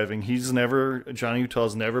skydiving. Johnny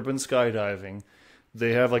Utah's never been skydiving.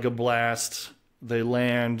 They have a blast. They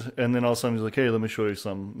land, and then all of a sudden he's like, "Hey, let me show you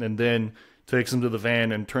something." And then takes him to the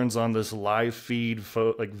van and turns on this live feed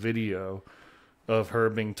video of her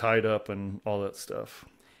being tied up and all that stuff.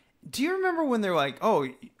 Do you remember when they're like, "Oh,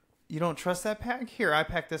 you don't trust that pack? Here, I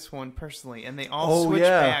packed this one personally," and they all switch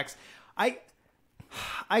packs.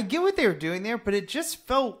 I get what they were doing there, but it just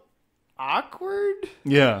felt awkward.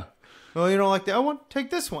 Yeah. Well, you don't like that one? Take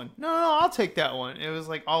this one. No, I'll take that one. It was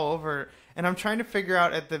like all over. And I'm trying to figure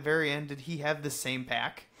out at the very end, did he have the same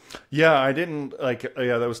pack? Yeah, I didn't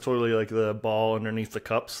that was totally like the ball underneath the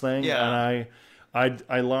cups thing. Yeah. And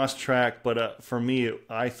I lost track, but for me,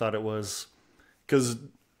 I thought it was because,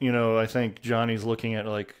 I think Johnny's looking at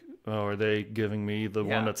like, oh, are they giving me the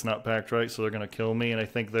one that's not packed right? So they're going to kill me. And I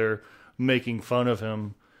think they're making fun of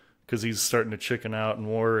him because he's starting to chicken out and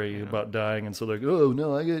worry about dying. And so they're like, oh,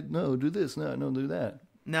 no, do this. No, do that.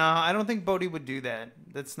 No, I don't think Bodhi would do that.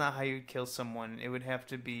 That's not how you'd kill someone. It would have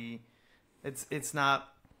to be, it's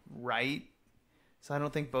not right. So I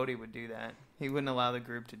don't think Bodhi would do that. He wouldn't allow the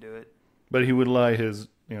group to do it. But he would lie his,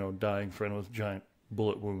 dying friend with giant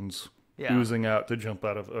bullet wounds oozing out to jump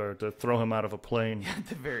out of, or to throw him out of a plane. At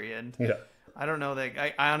the very end. Yeah. I don't know that.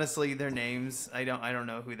 I honestly, their names, I don't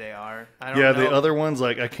know who they are. I don't know. The other ones,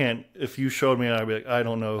 like, I can't, if you showed me, I'd be like, I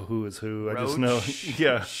don't know who is who. Roach? I just know,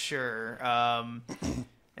 yeah. Sure.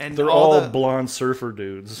 And they're all blonde surfer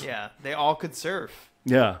dudes. Yeah, they all could surf.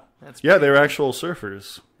 Yeah. They're actual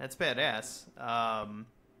surfers. That's badass.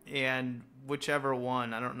 And whichever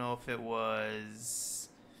one, I don't know if it was,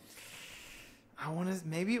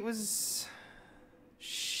 maybe it was,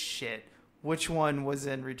 shit. Which one was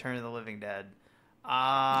in Return of the Living Dead?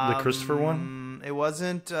 The Christopher one? It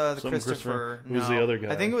wasn't the Christopher. Who was the other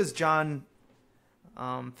guy? I think it was John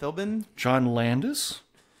Philbin. John Landis?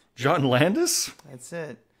 John Landis? That's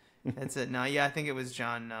it. No, yeah, I think it was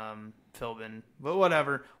John Philbin. But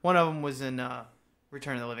whatever. One of them was in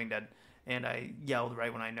Return of the Living Dead. And I yelled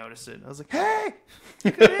right when I noticed it. I was like, hey!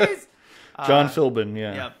 Look at this! John Philbin,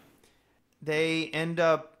 yeah. Yep. They end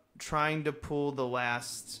up trying to pull the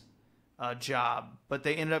last job, but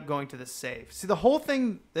they ended up going to the safe. See, the whole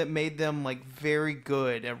thing that made them like very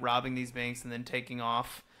good at robbing these banks and then taking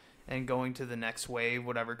off and going to the next wave,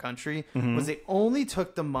 whatever country, was they only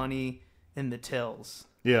took the money in the tills.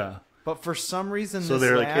 Yeah. But for some reason, so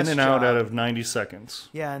they're like in and out of 90 seconds.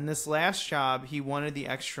 Yeah, and this last job, he wanted the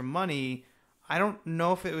extra money. I don't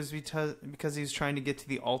know if it was because he was trying to get to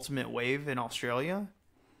the ultimate wave in Australia.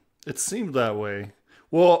 It seemed that way.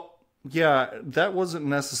 Well, yeah, that wasn't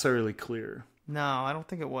necessarily clear. No, I don't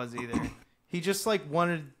think it was either. He just like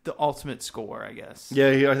wanted the ultimate score, I guess.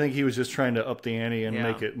 Yeah, I think he was just trying to up the ante and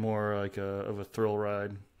make it more like of a thrill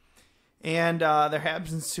ride. And there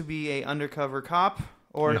happens to be a undercover cop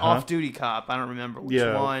or an off-duty cop. I don't remember which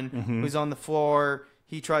one. Who's on the floor.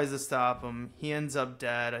 He tries to stop him. He ends up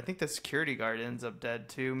dead. I think the security guard ends up dead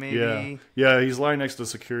too, maybe. Yeah, he's lying next to the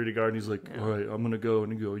security guard and he's like, all right, I'm going to go.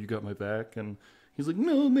 And he go, you got my back? And he's like,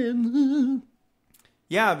 no, man.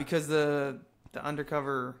 Yeah, because the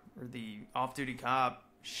undercover or the off-duty cop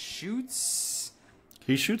shoots.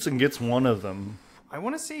 He shoots and gets one of them. I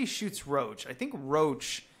want to say he shoots Roach. I think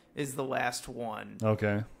Roach is the last one.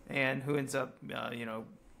 Okay. And who ends up,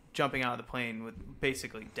 jumping out of the plane with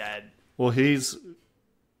basically dead. Well, he's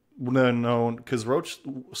known because Roach,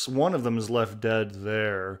 one of them is left dead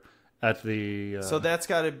there at the. So that's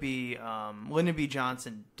got to be Lyndon B.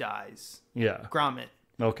 Johnson dies. Yeah. Gromit.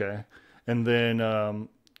 Okay. And then,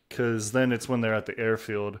 because then it's when they're at the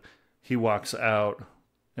airfield, he walks out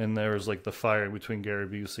and there's like the fire between Gary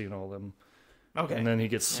Busey and all them. Okay. And then he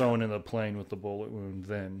gets sewn in the plane with the bullet wound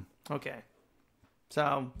then. Okay.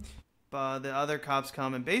 So the other cops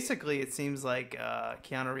come, and basically it seems like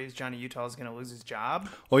Keanu Reeves, Johnny Utah, is going to lose his job.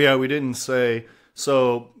 Oh, yeah, we didn't say.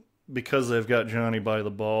 So because they've got Johnny by the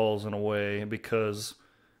balls in a way, because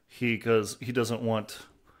he doesn't want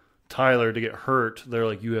Tyler to get hurt, they're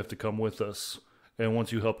like, you have to come with us. And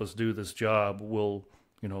once you help us do this job, we'll,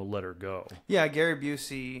 let her go. Yeah, Gary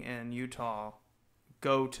Busey and Utah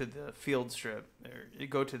go to the field strip, or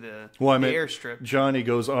go to the airstrip. Johnny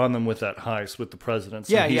goes on them with that heist with the president.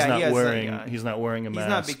 So Yeah, he's not has wearing he's not wearing a mask. He's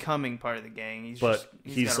not becoming part of the gang. He's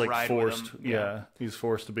like forced. With them. Yeah, he's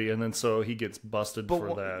forced to be, and then so he gets busted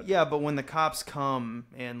for that. Yeah, but when the cops come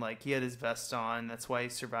and like he had his vest on, that's why he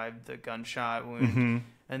survived the gunshot wound. Mm-hmm.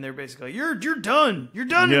 And they're basically like, you're done. You're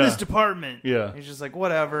done in this department. Yeah, he's just like,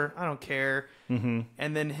 whatever, I don't care. Mm-hmm.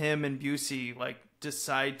 And then him and Busey like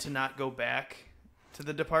decide to not go back to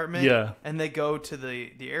the department. Yeah. And they go to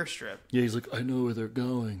the airstrip. Yeah, he's like, I know where they're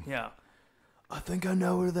going. Yeah. I think I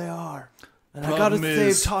know where they are. And I gotta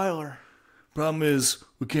save Tyler. Problem is,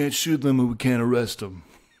 we can't shoot them and we can't arrest them.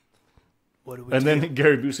 What do we And do? then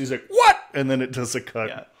Gary Busey's like, what? And then it does a cut.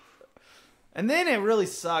 Yeah. And then it really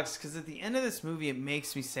sucks because at the end of this movie, it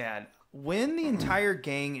makes me sad. When the entire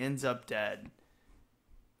gang ends up dead,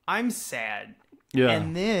 I'm sad. Yeah.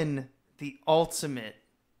 And then the ultimate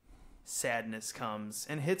sadness comes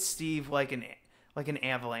and hits Steve like an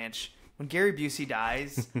avalanche. When Gary Busey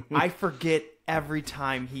dies, I forget every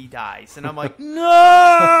time he dies, and I'm like,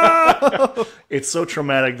 no! It's so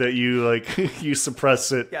traumatic that you you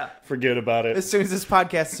suppress it, forget about it. As soon as this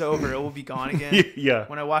podcast is over, it will be gone again. Yeah.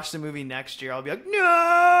 When I watch the movie next year, I'll be like,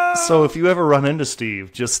 no! So if you ever run into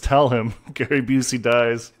Steve, just tell him Gary Busey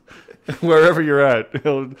dies. Wherever you're at,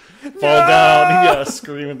 he'll fall down,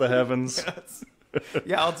 scream at the heavens. Yes.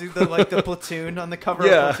 Yeah, I'll do the platoon on the cover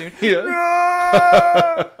of Platoon. Yeah.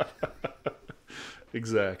 No!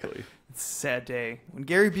 Exactly. It's a sad day. When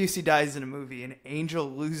Gary Busey dies in a movie, an angel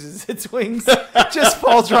loses its wings, just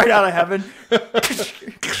falls right out of heaven.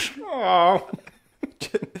 Oh.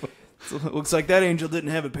 So it looks like that angel didn't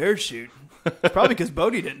have a parachute. It's probably because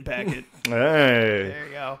Bodhi didn't pack it. Hey. There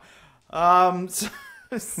you go.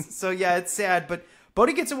 So yeah, it's sad, but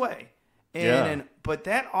Bodhi gets away. But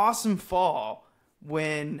that awesome fall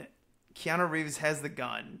when Keanu Reeves has the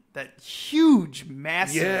gun, that huge,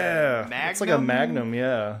 massive magnum. It's like a magnum,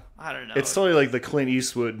 yeah. I don't know. It's totally like the Clint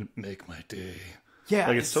Eastwood, make my day. Yeah.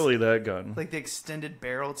 Like it's totally that gun. Like the extended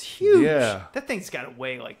barrel. It's huge. Yeah. That thing's got to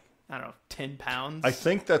weigh 10 pounds. I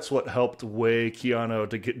think that's what helped weigh Keanu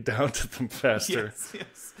to get down to them faster.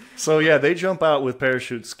 Yes. So yeah, they jump out with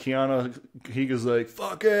parachutes. Keanu, he goes like,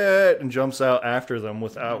 fuck it, and jumps out after them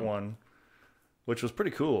without one, which was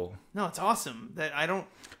pretty cool. No, it's awesome.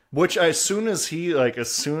 Which as soon as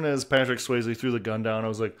Patrick Swayze threw the gun down, I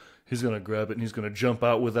was like, he's going to grab it and he's going to jump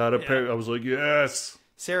out without a parachute. I was like, yes.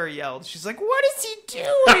 Sarah yelled. She's like, what is he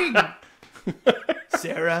doing?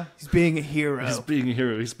 Sarah, he's being a hero. He's being a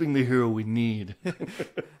hero. He's being the hero we need.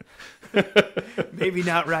 Maybe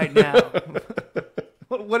not right now.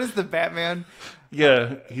 What is the Batman?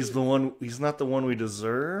 Yeah, he's the one. He's not the one we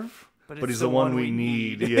deserve, but he's the one we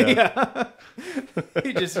need. Yeah.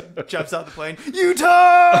 He just jumps out the plane.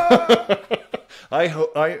 Utah!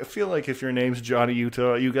 I feel like if your name's Johnny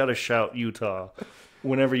Utah, you got to shout Utah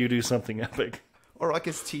whenever you do something epic. Or like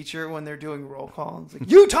his teacher when they're doing roll call. It's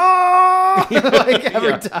like, Utah! Like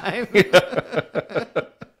every time.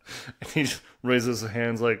 And he just raises his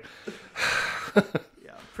hands like...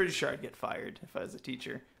 Yeah, I'm pretty sure I'd get fired if I was a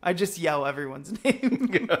teacher. I'd just yell everyone's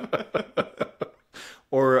name.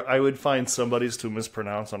 Or I would find somebody's to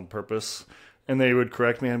mispronounce on purpose, and they would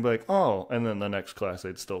correct me and be like, oh, and then the next class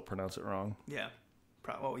they'd still pronounce it wrong. Yeah.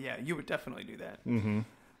 Well, yeah, you would definitely do that. Mm-hmm.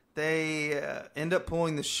 They end up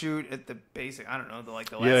pulling the chute at the basic, I don't know, the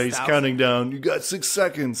last Yeah, he's 1,000. counting down. You got 6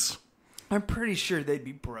 seconds. I'm pretty sure they'd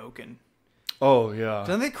be broken. Oh, yeah.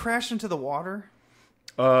 Don't they crash into the water?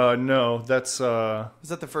 No, that's... Was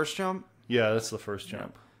that the first jump? Yeah, that's the first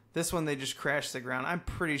jump. Yeah. This one, they just crashed the ground. I'm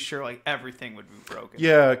pretty sure everything would be broken.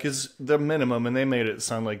 Yeah, because the minimum, and they made it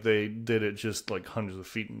sound like they did it just hundreds of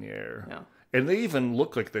feet in the air. Yeah. And they even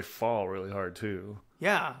look like they fall really hard, too.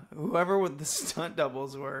 Yeah, whoever the stunt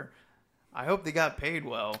doubles were, I hope they got paid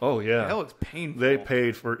well. Oh, yeah. That looks painful. They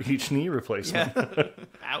paid for each knee replacement. Yeah.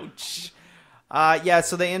 Ouch.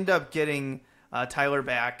 So they end up getting Tyler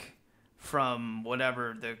back from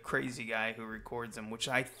whatever, the crazy guy who records him, which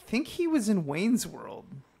I think he was in Wayne's World.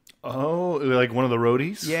 Oh, like one of the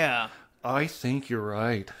roadies? Yeah. I think you're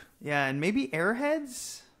right. Yeah, and maybe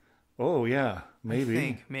Airheads? Oh, yeah, maybe. I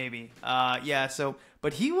think, maybe.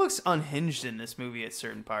 But he looks unhinged in this movie at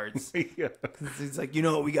certain parts. Yeah. He's like, you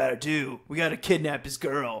know what we gotta do? We gotta kidnap his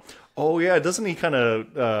girl. Oh, yeah, doesn't he kind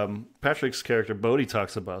of, Patrick's character, Bodhi,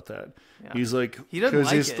 talks about that. Yeah. He's like, he doesn't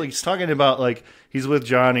like it. He's talking about, he's with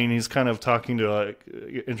Johnny, and he's kind of talking to,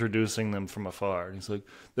 introducing them from afar. And he's like,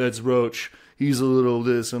 that's Roach. He's a little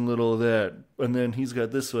this and little that. And then he's got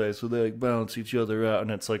this way, so they, balance each other out. And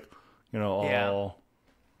it's all... Yeah.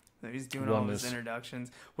 He's doing all his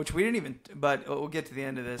introductions, which we didn't even, but we'll get to the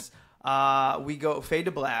end of this. We go fade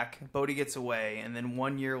to black. Bodhi gets away, and then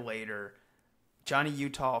 1 year later, Johnny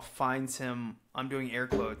Utah finds him, I'm doing air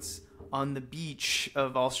quotes, on the beach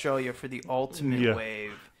of Australia for the ultimate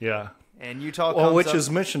wave. Yeah. And Utah comes which up,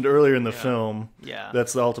 is mentioned earlier in the film. Yeah.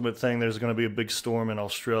 That's the ultimate thing. There's going to be a big storm in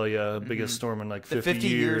Australia, biggest storm in 50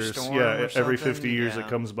 years. Storm yeah, every 50 years it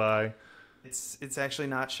comes by. It's actually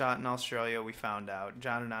not shot in Australia, we found out.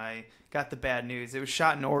 John and I got the bad news. It was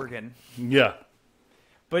shot in Oregon. Yeah.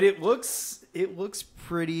 But it looks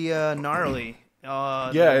pretty gnarly.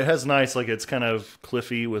 It has nice, it's kind of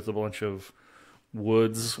cliffy with a bunch of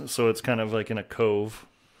woods, so it's kind of in a cove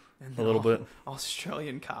a little bit.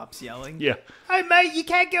 Australian cops yelling. Yeah. Hey, mate, you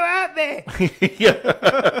can't go out there.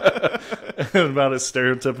 Yeah. About as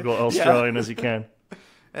stereotypical Australian as you can.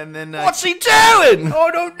 And then what's he doing? Oh,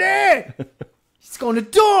 don't dare! He's gonna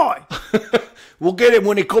die. We'll get him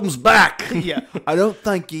when he comes back. Yeah, I don't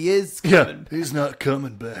think he is coming. Yeah, he's not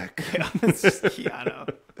coming back. Yeah, it's just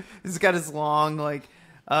Keanu. He's got his long, like,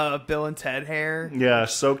 Bill and Ted hair. Yeah,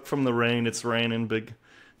 soaked from the rain. It's raining. Big.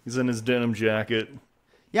 He's in his denim jacket.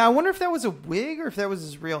 Yeah, I wonder if that was a wig or if that was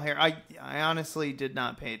his real hair. I honestly did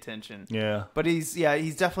not pay attention. Yeah, but he's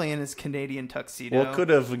definitely in his Canadian tuxedo. Well, it could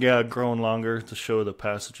have grown longer to show the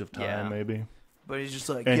passage of time, maybe. But he's just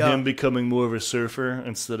like, and him becoming more of a surfer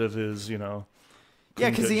instead of his, Yeah,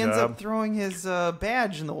 because he ends up throwing his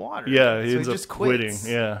badge in the water. Yeah, he ends up just quitting.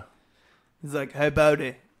 Yeah, he's like, "Hey,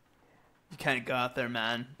 Bodhi, you can't go out there,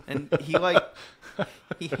 man." And he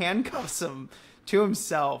he handcuffs him to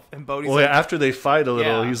himself, and Bodhi's after they fight a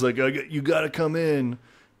little, he's like, "You got to come in,"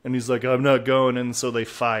 and he's like, "I'm not going." And so they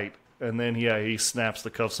fight, and then he snaps the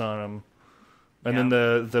cuffs on him, and then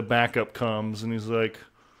the backup comes, and he's like,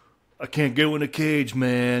 "I can't go in a cage,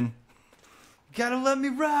 man. You gotta let me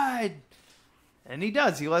ride." And he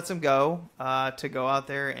does. He lets him go to go out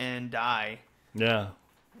there and die. Yeah.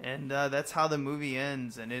 And that's how the movie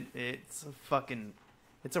ends. And it's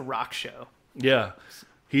a rock show. Yeah.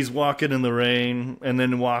 He's walking in the rain and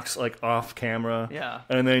then walks like off camera. Yeah.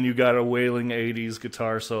 And then you got a wailing 80s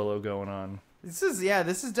guitar solo going on. This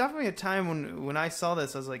is definitely a time when I saw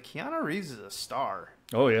this, I was like, Keanu Reeves is a star.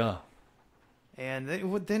 Oh, yeah. And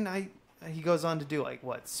then he goes on to do, like,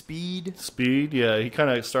 what, Speed? Speed, yeah. He kind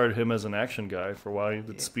of started him as an action guy for a while. He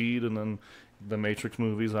did Speed and then the Matrix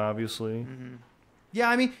movies, obviously. Mm-hmm. Yeah,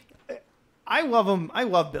 I mean, I love him. I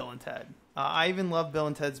love Bill and Ted. I even love Bill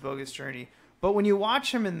and Ted's Bogus Journey. But when you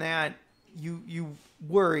watch him in that, you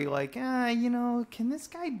worry, like, can this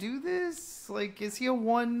guy do this? Like, is he a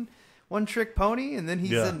one-trick pony? And then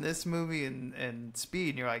he's in this movie and Speed,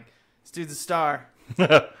 and you're like, this dude's a star.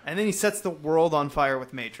 And then he sets the world on fire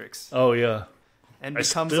with Matrix. Oh, yeah. And I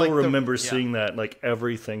becomes still like remember seeing that, like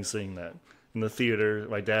everything seeing that in the theater,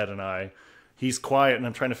 my dad and I. He's quiet, and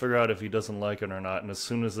I'm trying to figure out if he doesn't like it or not. And as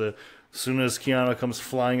soon as Keanu comes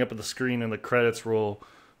flying up at the screen and the credits roll,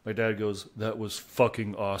 my dad goes, "That was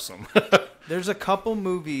fucking awesome." There's a couple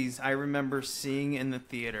movies I remember seeing in the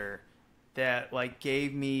theater that like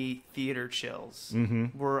gave me theater chills. Mm-hmm.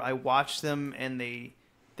 Where I watched them and they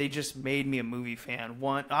just made me a movie fan.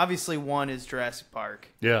 One is Jurassic Park.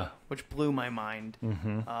 Yeah. Which blew my mind.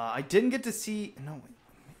 Mm-hmm. I didn't get to see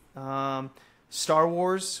Star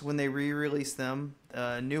Wars when they re-released them.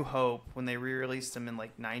 New Hope when they re-released them in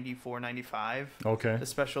like 94, 95. Okay. The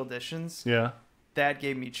special editions. Yeah. That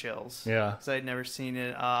gave me chills. Yeah. Because I'd never seen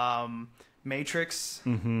it. Matrix.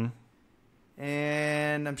 Mm-hmm.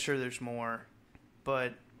 And I'm sure there's more.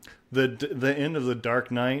 But the end of The Dark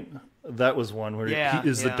Knight, that was one where he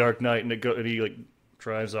is the Dark Knight and he like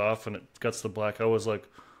drives off and it cuts the black. I was like,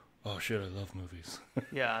 oh shit, I love movies.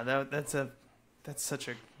 Yeah, that's such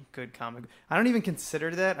a good comic. I don't even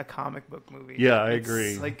consider that a comic book movie. Yeah, I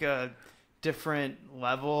agree. It's like a different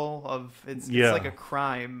level of it's like a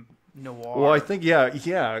crime noir. Well, I think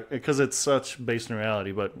because it's such based in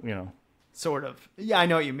reality, but sort of. Yeah, I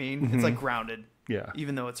know what you mean. Mm-hmm. It's like grounded. Yeah.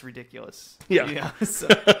 Even though it's ridiculous. Yeah. So,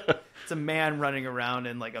 it's a man running around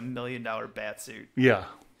in like $1 million bat suit. Yeah.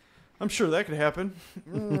 I'm sure that could happen.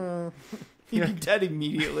 He'd be dead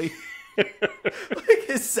immediately. Like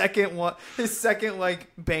his second like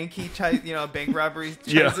bank bank robbery.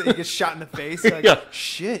 He gets shot in the face. Like,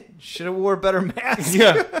 shit, should have wore a better mask.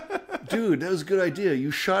 Yeah. Dude, that was a good idea.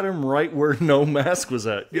 You shot him right where no mask was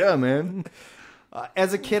at. Yeah, man.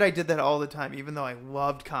 As a kid, I did that all the time, even though I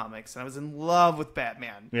loved comics and I was in love with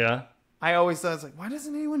Batman. Yeah. I always thought, I was like, why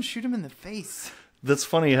doesn't anyone shoot him in the face? That's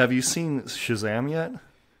funny. Have you seen Shazam yet?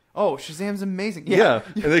 Oh, Shazam's amazing. Yeah.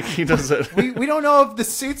 I think he does that. we don't know if the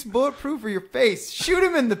suit's bulletproof or your face. Shoot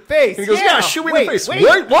him in the face. And he goes, yeah, shoot me in the face. Wait,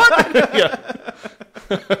 what?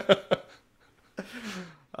 Yeah.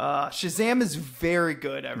 Shazam is very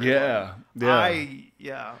good, everyone.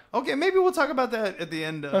 Yeah. Okay, maybe we'll talk about that at the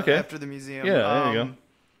end after the museum. Yeah, there you go.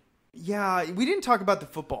 Yeah, we didn't talk about the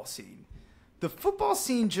football scene. The football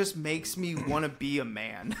scene just makes me want to be a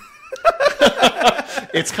man.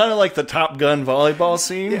 It's kind of like the Top Gun volleyball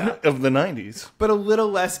scene of the 90s. But a little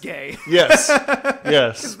less gay. Yes.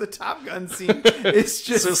 Yes. Because the Top Gun scene is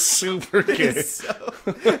just so super gay.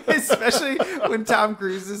 Especially when Tom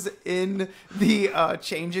Cruise is in the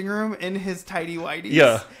changing room in his tighty whities.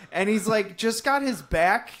 Yeah. And he's like just got his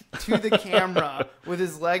back to the camera with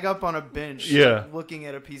his leg up on a bench. Yeah. Looking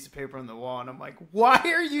at a piece of paper on the wall. And I'm like, why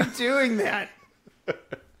are you doing that?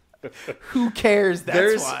 Who cares?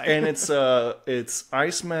 That's why. And it's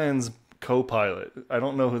Iceman's co-pilot. I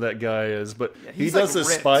don't know who that guy is, but he he's, does like, this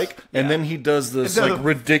ripped. spike, and then he does this like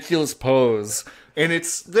ridiculous pose, and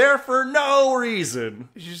it's there for no reason.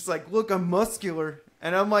 He's just like, look, I'm muscular,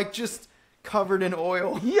 and I'm like just covered in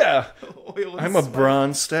oil. Yeah, Oil and I'm a sweat.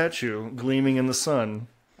 bronze statue gleaming in the sun.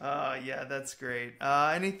 Yeah, that's great.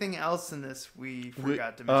 Anything else in this we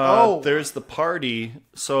forgot to mention? There's the party.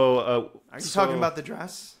 So, are you talking about the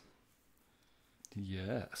dress?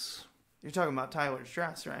 Yes. You're talking about Tyler's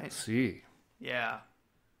dress, right? See. Yeah.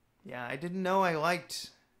 Yeah, I didn't know I liked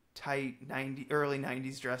tight early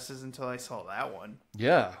 90s dresses until I saw that one.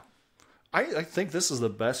 Yeah. I think this is the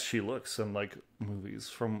best she looks in like movies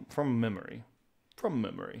from memory. From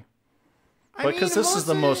memory. Because this is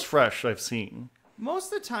the most fresh I've seen.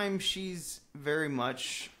 Most of the time she's very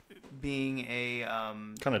much being a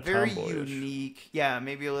kind of very tomboyish. unique. Yeah,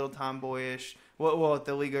 maybe a little tomboyish. Well, at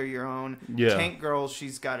the League of Your Own. Yeah. Tank Girl,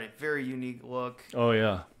 she's got a very unique look. Oh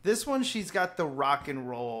yeah. This one, she's got the rock and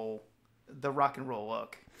roll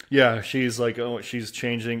look. Yeah, she's like, she's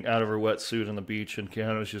changing out of her wetsuit on the beach, and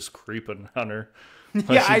Keanu's just creeping on her.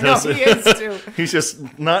 Yeah, I know, he is too. He's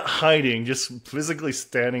just not hiding, just physically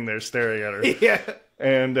standing there staring at her. Yeah.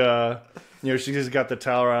 And, she just got the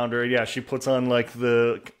towel around her. Yeah, she puts on like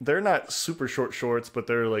they're not super short shorts, but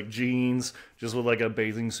they're like jeans, just with like a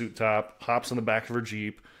bathing suit top, hops in the back of her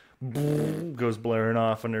Jeep, goes blaring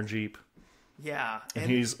off in her Jeep. Yeah. And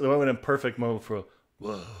he's in a perfect mode for,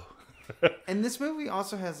 whoa. And this movie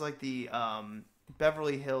also has like the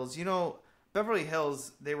Beverly Hills. You know, Beverly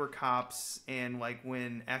Hills, they were cops, and like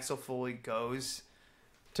when Axel Foley goes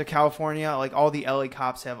to California, like all the LA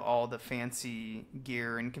cops have all the fancy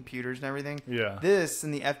gear and computers and everything. Yeah. This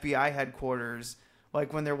in the FBI headquarters,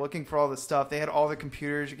 like when they're looking for all the stuff, they had all the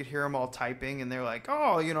computers. You could hear them all typing, and they're like,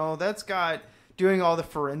 "Oh, that's got doing all the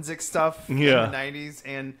forensic stuff in the 90s."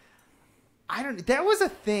 And that was a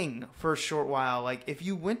thing for a short while. Like if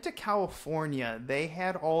you went to California, they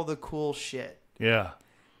had all the cool shit. Yeah.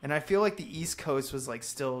 And I feel like the East Coast was like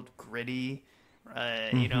still gritty.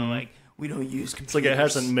 You know, like we don't use computers. It's like it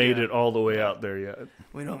hasn't made it all the way out there yet.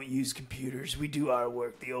 We don't use computers. We do our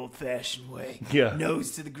work the old-fashioned way. Yeah.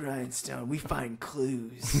 Nose to the grindstone. We find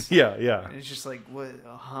clues. Yeah, yeah. And it's just like, what?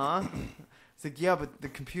 It's like, yeah, but the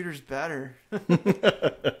computer's better.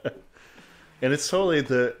 And it's totally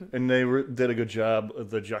and they did a good job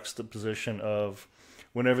of the juxtaposition of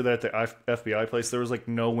whenever they're at the FBI place, there was like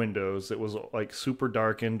no windows. It was like super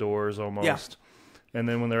dark indoors almost. Yeah. And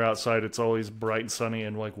then when they're outside, it's always bright and sunny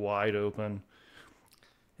and like wide open.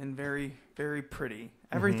 And very, very pretty.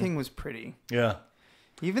 Everything was pretty. Yeah.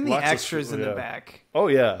 Even the extras in the back. Oh,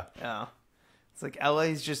 yeah. Yeah. It's like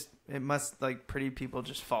LA's just, it must, like, pretty people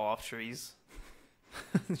just fall off trees.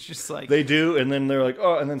 It's just like. They do, and then they're like,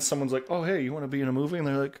 oh, and then someone's like, oh, hey, you want to be in a movie? And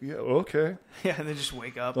they're like, yeah, okay. Yeah, and they just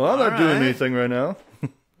wake up. Well, I'm not doing anything right now. All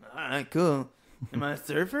right, cool. Am I a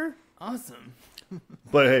surfer? Awesome.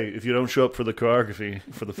 But hey, if you don't show up for the choreography,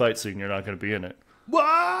 for the fight scene, you're not going to be in it.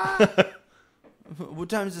 What? What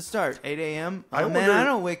time does it start? 8 a.m.? Oh, man, I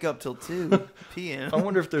don't wake up till 2 p.m. I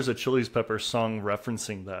wonder if there's a Chili Peppers song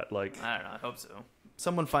referencing that. Like, I don't know. I hope so.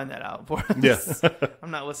 Someone find that out for us. Yeah.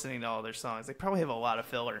 I'm not listening to all their songs. They probably have a lot of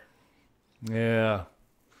filler. Yeah.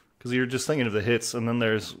 Because you're just thinking of the hits, and then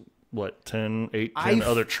there's, what, 10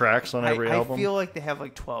 other tracks on every album? I feel like they have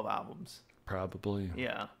like 12 albums. Probably.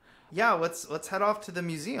 Yeah. Yeah, let's head off to the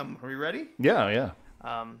museum. Are we ready? Yeah,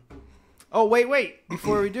 yeah. Oh, wait.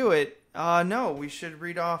 Before we do it, no, we should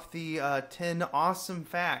read off the 10 awesome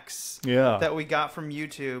facts that we got from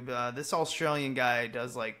YouTube. This Australian guy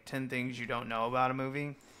does like 10 things you don't know about a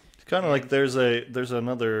movie. It's kind of like there's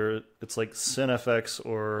another, it's like CineFX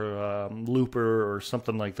or Looper or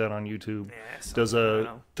something like that on YouTube. Yeah, does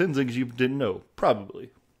 10 things you didn't know,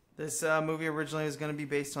 probably. This movie originally was going to be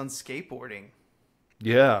based on skateboarding.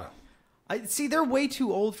 Yeah. They're way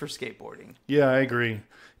too old for skateboarding. Yeah, I agree.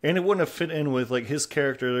 And it wouldn't have fit in with like his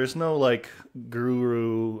character. There's no like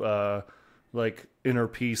guru, like inner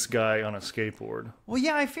peace guy on a skateboard. Well,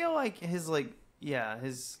 yeah, I feel like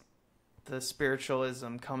the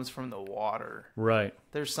spiritualism comes from the water. Right.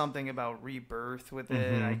 There's something about rebirth with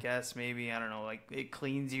it, I guess. Maybe, I don't know, like it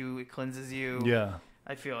cleanses you. Yeah.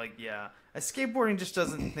 I feel like, a skateboarding just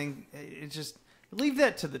doesn't think, it just, leave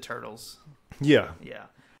that to the turtles. Yeah. Yeah.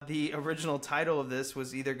 The original title of this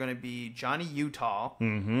was either going to be Johnny Utah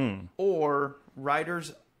or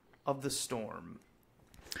Riders of the Storm.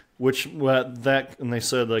 Which, and they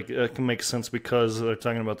said like it can make sense because they're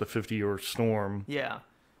talking about the 50-year storm. Yeah.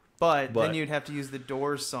 But then you'd have to use the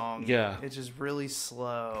Doors song. Yeah. It's just really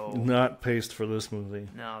slow. Not paced for this movie.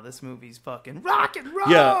 No, this movie's fucking rock and roll.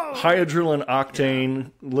 Yeah, high adrenaline octane,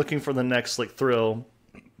 looking for the next like thrill.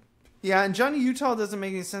 Yeah, and Johnny Utah doesn't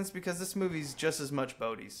make any sense because this movie's just as much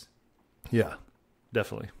Bodhi's. Yeah,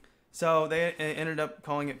 definitely. So they ended up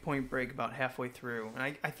calling it Point Break about halfway through.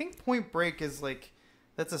 And I think Point Break is like,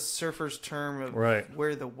 that's a surfer's term of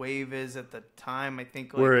where the wave is at the time. I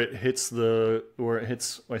think like, when it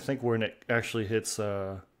actually hits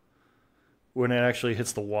the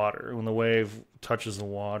water, when the wave touches the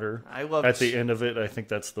water. I love at the end of it. I think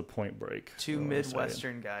that's the Point Break. Two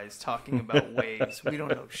Midwestern guys talking about waves. We don't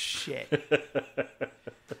know shit.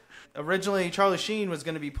 Originally, Charlie Sheen was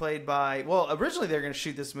going to be played by... Well, originally they were going to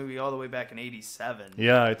shoot this movie all the way back in 87.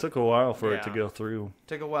 Yeah, it took a while for it to go through.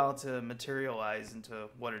 Took a while to materialize into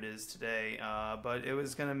what it is today. But it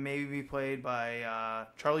was going to maybe be played by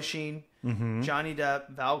Charlie Sheen, Johnny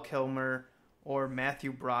Depp, Val Kilmer, or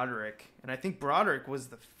Matthew Broderick. And I think Broderick was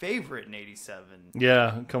the favorite in 87.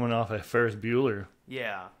 Yeah, coming off of Ferris Bueller.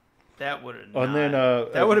 Yeah. That would have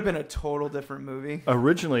that would have been a total different movie.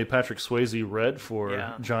 Originally, Patrick Swayze read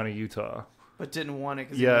for Johnny Utah, but didn't want it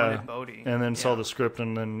because he wanted Bodhi. And then saw the script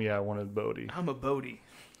and then wanted Bodhi. I'm a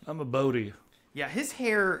Bodhi. Yeah, his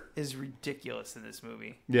hair is ridiculous in this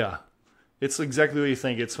movie. Yeah, it's exactly what you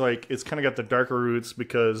think. It's like it's kind of got the darker roots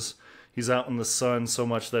because he's out in the sun so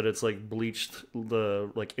much that it's like bleached the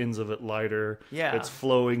like ends of it lighter. Yeah, it's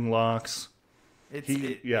flowing locks. It's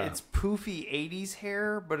poofy 80s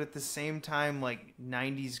hair, but at the same time, like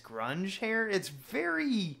 90s grunge hair. It's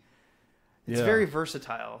very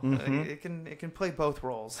versatile. It can play both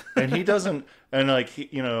roles. And he doesn't, and like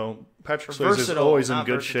Patrick Swayze is always in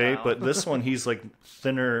good shape, but this one he's like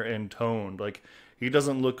thinner and toned. Like he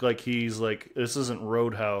doesn't look like he's like, this isn't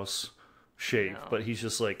Roadhouse shape, but he's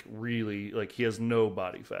just like really like he has no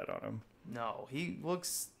body fat on him. No,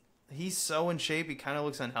 he's so in shape he kind of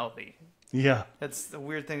looks unhealthy. Yeah. That's a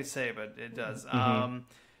weird thing to say, but it does.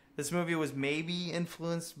 This movie was maybe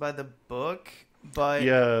influenced by the book, but...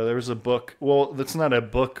 Yeah, there was a book. Well, that's not a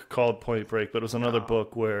book called Point Break, but it was another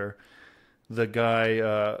book where the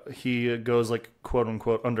guy, he goes like,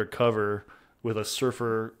 quote-unquote, undercover with a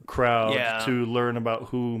surfer crowd to learn about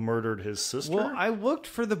who murdered his sister. Well, I looked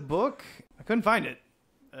for the book. I couldn't find it.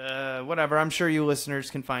 Whatever. I'm sure you listeners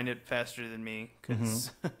can find it faster than me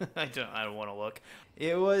because I don't want to look.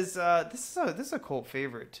 It was this is a cult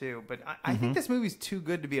favorite too, but I think this movie's too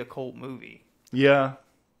good to be a cult movie. Yeah,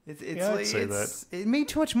 I'd say that it made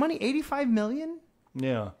too much money. $85 million.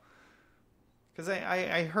 Yeah, because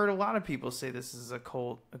I heard a lot of people say this is a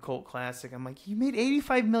cult classic. I'm like, you made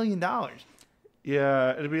 $85 million.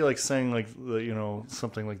 Yeah, it'd be like saying like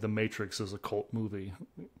something like The Matrix is a cult movie.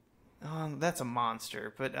 That's a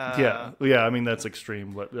monster, but yeah. I mean that's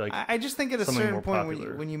extreme, but like I just think at a certain point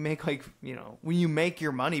when you make when you make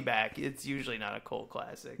your money back, it's usually not a cult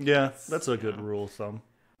classic. Yeah, that's a good rule of thumb.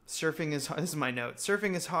 Surfing is this is my note.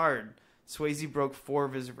 Surfing is hard. Swayze broke 4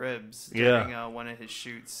 of his ribs during one of his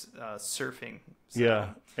shoots surfing. So. Yeah,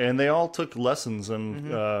 and they all took lessons in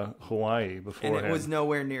Hawaii beforehand. And it was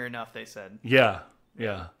nowhere near enough, they said. Yeah.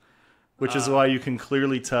 Which is why you can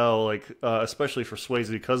clearly tell, like, especially for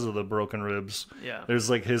Swayze because of the broken ribs. Yeah.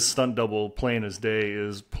 There's like his stunt double plain as day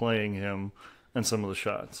is playing him in some of the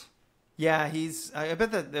shots. Yeah, I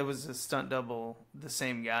bet that there was a stunt double, the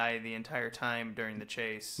same guy the entire time during the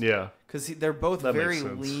chase. Yeah. Because they're both very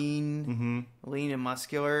lean and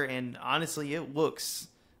muscular, and honestly, it looks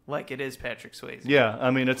like it is Patrick Swayze. Yeah,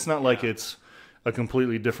 I mean, it's not like it's a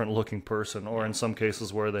completely different looking person, or in some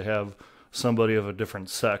cases where they have somebody of a different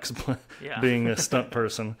sex being a stunt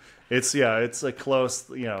person. It's a close,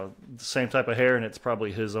 same type of hair, and it's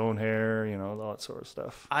probably his own hair, all that sort of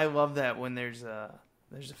stuff. I love that when there's a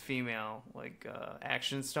female like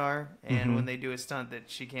action star, and when they do a stunt that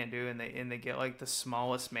she can't do, and they get like the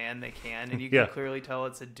smallest man they can, and you can clearly tell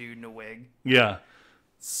it's a dude in a wig. Yeah.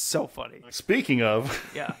 So funny. Speaking of,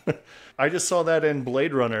 I just saw that in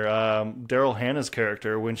Blade Runner. Daryl Hannah's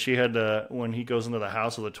character when he goes into the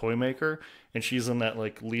house of the toy maker and she's in that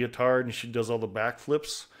like leotard and she does all the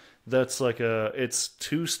backflips. That's like it's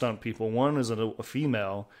 2 stunt people. One is a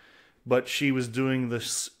female, but she was doing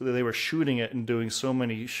this. They were shooting it and doing so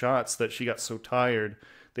many shots that she got so tired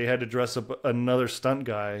they had to dress up another stunt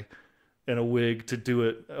guy in a wig to do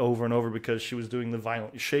it over and over because she was doing the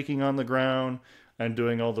violent shaking on the ground and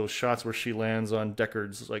doing all those shots where she lands on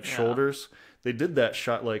Deckard's shoulders. They did that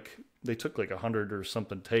shot they took 100 or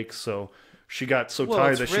something takes, so she got so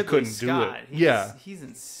tired that she couldn't do it. He's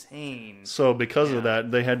insane. So because of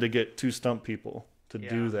that, they had to get 2 stunt people to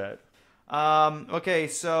do that. Okay,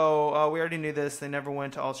 so we already knew this. They never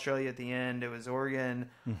went to Australia at the end. It was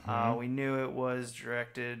Oregon. We knew it was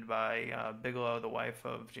directed by Bigelow, the wife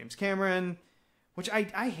of James Cameron. Which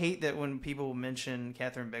I hate that when people mention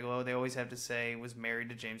Kathryn Bigelow, they always have to say was married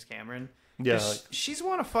to James Cameron. Yeah, she's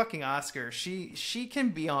won a fucking Oscar. She can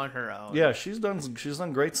be on her own. Yeah, she's done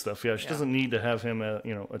great stuff. Yeah, she doesn't need to have him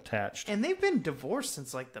attached. And they've been divorced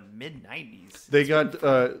since like the mid '90s. They got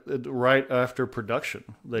right after production.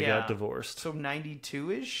 They got divorced. So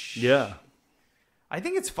 92-ish. Yeah, I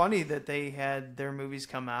think it's funny that they had their movies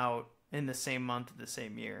come out in the same month of the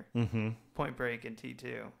same year. Mm-hmm. Point Break and T2.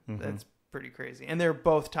 Mm-hmm. That's pretty crazy, and they're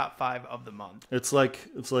both top 5 of the month. It's like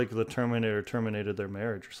the Terminator terminated their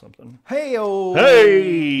marriage or something. Hey. I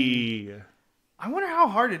wonder how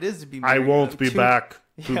hard it is to be married. I won't be back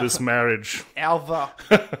to this marriage. Alva.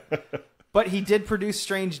 But he did produce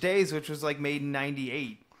Strange Days, which was like made in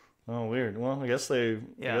 '98. Oh, weird. Well, I guess they're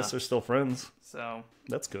still friends. So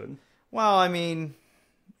that's good. Well, I mean,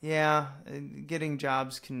 yeah, getting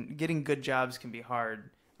good jobs can be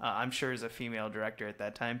hard. I'm sure as a female director at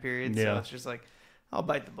that time period. So it's just like, I'll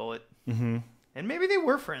bite the bullet. Mm-hmm. And maybe they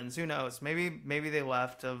were friends. Who knows? Maybe they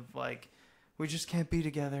left of like, we just can't be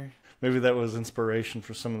together. Maybe that was inspiration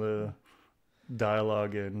for some of the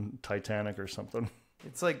dialogue in Titanic or something.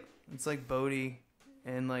 It's like Bodhi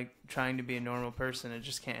and like trying to be a normal person. It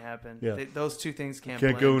just can't happen. Yeah. Those two things can't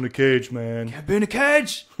blend. Go in a cage, man. Can't be in a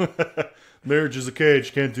cage. Marriage is a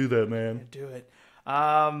cage. Can't do that, man. Can't do it.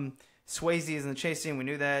 Swayze is in the chase scene. We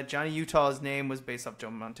knew that. Johnny Utah's name was based off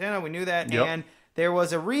Joe Montana. We knew that. Yep. And there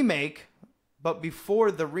was a remake, but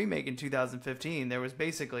before the remake in 2015, there was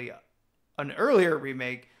basically an earlier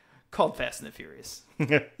remake called Fast and the Furious.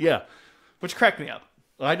 Yeah. Which cracked me up.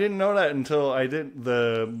 I didn't know that until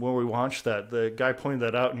when we watched that. The guy pointed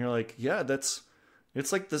that out, and you're like, yeah, it's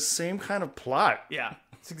like the same kind of plot. Yeah,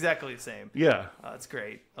 it's exactly the same. Yeah. It's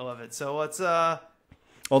great. I love it. So let's...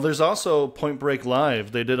 Well, there's also Point Break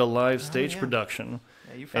Live. They did a live stage production.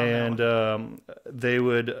 Yeah, you found that one. They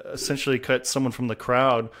would essentially cut someone from the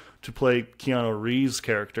crowd to play Keanu Reeves'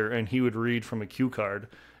 character, and he would read from a cue card.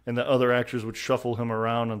 And the other actors would shuffle him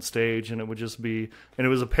around on stage, and it would just be... And it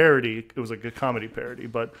was a parody. It was like a comedy parody.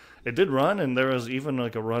 But it did run, and there was even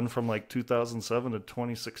like a run from like 2007 to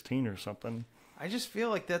 2016 or something. I just feel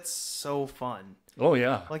like that's so fun. Oh,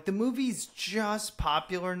 yeah. Like, the movie's just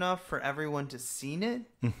popular enough for everyone to seen it,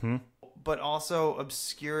 but also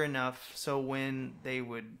obscure enough so when they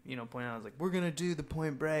would, point out, like, we're going to do the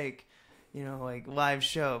Point Break, like, live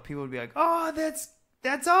show, people would be like, oh, that's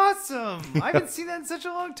awesome. I haven't seen that in such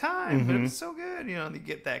a long time, but it was so good. They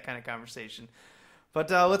get that kind of conversation.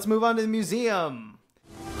 But let's move on to the museum.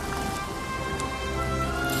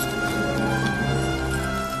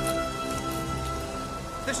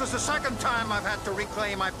 This is the second time I've had to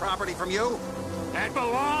reclaim my property from you. That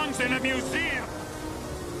belongs in a museum.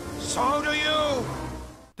 So do you.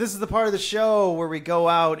 This is the part of the show where we go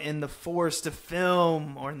out in the forest of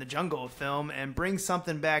film or in the jungle of film and bring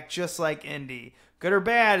something back just like Indy. Good or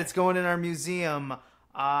bad, it's going in our museum.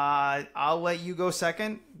 I'll let you go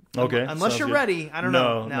second. Okay. Unless you're ready. I don't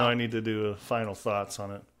know. No, I need to do final thoughts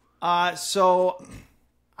on it. So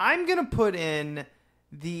I'm going to put in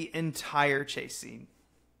the entire chase scene.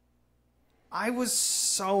 I was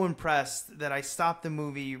so impressed that I stopped the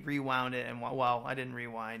movie, rewound it, and well, I didn't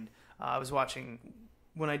rewind. I was watching,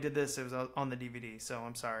 when I did this, it was on the DVD, so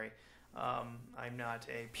I'm sorry. I'm not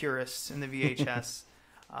a purist in the VHS.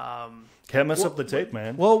 Can't mess up the tape,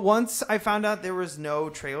 man. Well, once I found out there was no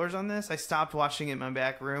trailers on this, I stopped watching it in my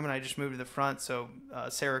back room, and I just moved to the front so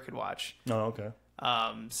Sarah could watch. Oh, okay.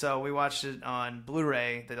 So we watched it on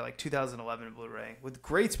Blu-ray, the 2011 Blu-ray, with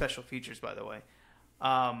great special features, by the way.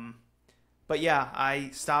 But yeah, I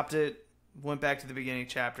stopped it, went back to the beginning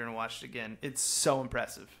chapter, and watched it again. It's so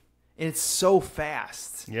impressive. And it's so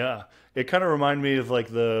fast. Yeah. It kind of reminded me of like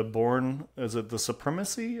the Bourne, is it The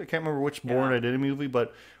Supremacy? I can't remember which Bourne identity movie,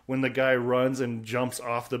 but when the guy runs and jumps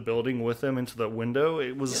off the building with him into the window,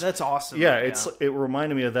 it was... Yeah, that's awesome. Yeah, it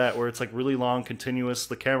reminded me of that, where it's like really long, continuous.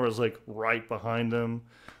 The camera's like right behind him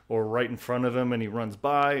or right in front of him, and he runs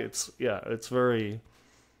by. It's very...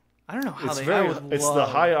 I don't know how it's they... It's the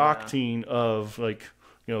high octane of like,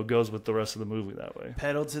 goes with the rest of the movie that way.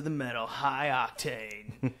 Pedal to the metal, high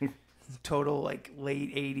octane. Total like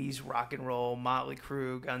late 80s rock and roll, Motley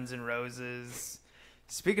Crue, Guns N' Roses.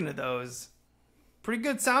 Speaking of those, pretty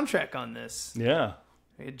good soundtrack on this. Yeah.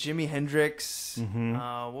 We had Jimi Hendrix.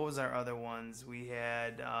 What was our other ones? We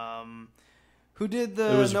had who did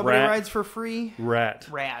the Nobody Rides for Free? Rat.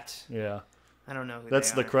 Yeah. I don't know who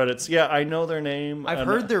That's they the are. credits. Yeah, I know their name. I've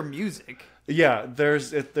heard their music. Yeah, they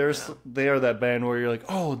are that band where you're like,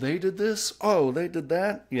 oh, they did this? Oh, they did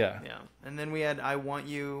that? Yeah. Yeah. And then we had I Want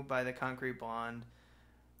You by the Concrete Blonde.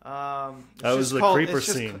 That was the creeper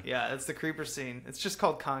scene. Yeah, it's the creeper scene. It's just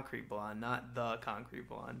called Concrete Blonde, not the Concrete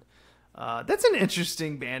Blonde. That's an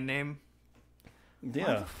interesting band name. Yeah.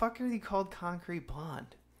 Why the fuck are they called Concrete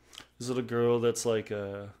Blonde? Is it a girl that's like,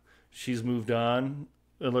 she's moved on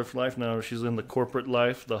in her life now? She's in the corporate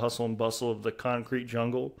life, the hustle and bustle of the concrete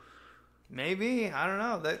jungle? Maybe. I don't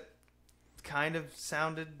know. That kind of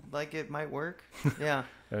sounded like it might work. Yeah.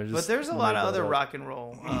 But there's a lot of other rock and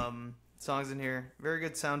roll songs in here. Very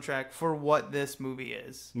good soundtrack for what this movie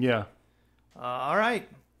is. Yeah. All right.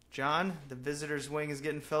 John, the visitor's wing is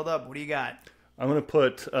getting filled up. What do you got? I'm going to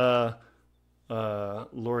put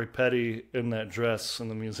Lori Petty in that dress in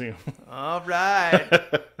the museum. All right.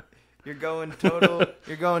 You're going total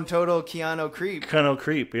Keanu creep. Keanu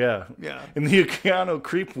creep, yeah. Yeah. In the Keanu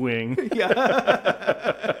creep wing.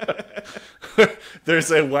 Yeah.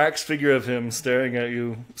 There's a wax figure of him staring at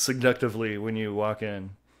you seductively when you walk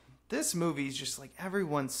in. This movie's just like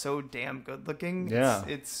everyone's so damn good looking. Yeah.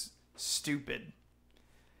 It's stupid.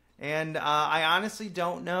 And I honestly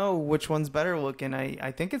don't know which one's better looking.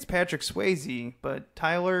 I think it's Patrick Swayze, but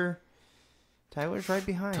Tyler's right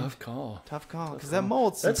behind. Tough call. Because that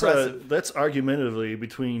mold's impressive. That's argumentatively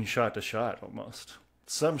between shot to shot almost.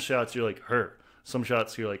 Some shots you're like, her. Some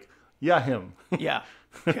shots you're like, yeah, him. Yeah.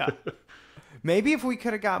 Maybe if we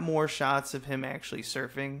could have got more shots of him actually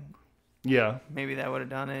surfing. Yeah. Maybe that would have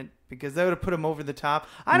done it. Because that would have put him over the top.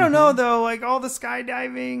 I don't know, though. Like, all the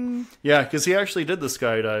skydiving. Yeah, because he actually did the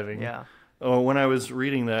skydiving. Yeah. When I was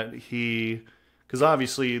reading that, because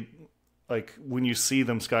obviously, like, when you see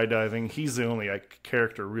them skydiving, he's the only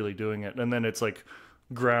character really doing it. And then it's, like,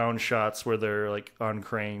 ground shots where they're, like, on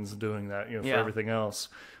cranes doing that, for everything else.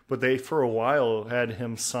 But they, for a while, had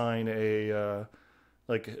him sign a...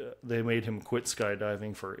 they made him quit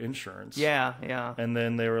skydiving for insurance. Yeah, yeah. And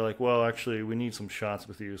then they were like, well, actually, we need some shots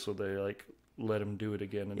with you. So they, let him do it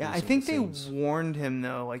again. And I think they warned him,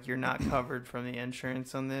 though, like, you're not covered from the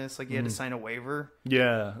insurance on this. Like, you had to sign a waiver.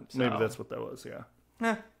 Yeah, maybe that's what that was, yeah.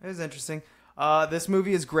 It was interesting. This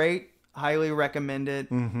movie is great. Highly recommend it.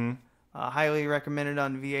 Mm-hmm. Highly recommended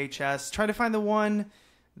on VHS. Try to find the one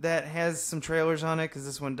that has some trailers on it, because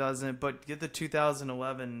this one doesn't. But get the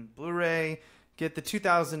 2011 Blu-ray. Get the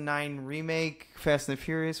 2009 remake, Fast and the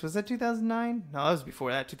Furious. Was that 2009? No, that was before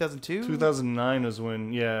that. 2002? 2009 is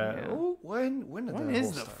when, yeah. Oh, when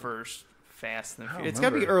is the first Fast and the Furious? It's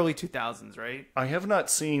got to be early 2000s, right? I have not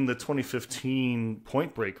seen the 2015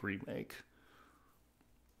 Point Break remake.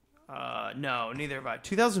 No, neither have I.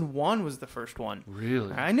 2001 was the first one.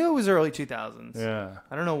 Really? I knew it was early 2000s. Yeah.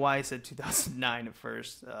 I don't know why I said 2009 at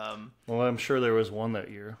first. Well, I'm sure there was one that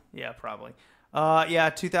year. Yeah, probably.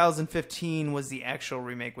 2015 was the actual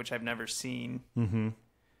remake, which I've never seen. Mm-hmm.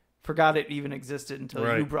 Forgot it even existed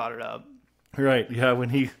until you brought it up. Right, yeah. When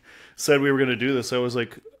he said we were going to do this, I was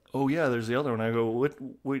like, oh, yeah, there's the other one. I go,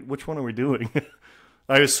 which one are we doing?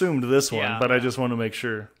 I assumed this one, but I just want to make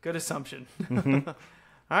sure. Good assumption. Mm-hmm. All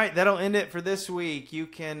right, that'll end it for this week. You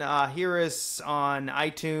can hear us on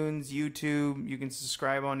iTunes, YouTube. You can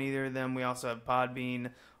subscribe on either of them. We also have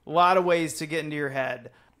Podbean. A lot of ways to get into your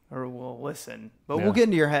head. Or we'll listen. But we'll get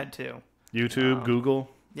into your head, too. YouTube,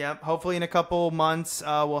 Google. Yep. Hopefully in a couple months,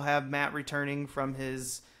 we'll have Matt returning from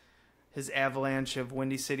his avalanche of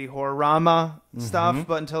Windy City Horrorama stuff.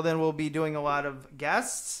 But until then, we'll be doing a lot of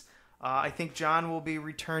guests. I think John will be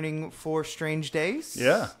returning for Strange Days.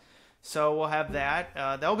 Yeah. So we'll have that.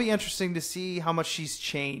 That'll be interesting to see how much she's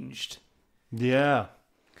changed. Yeah.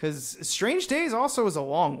 Because Strange Days also is a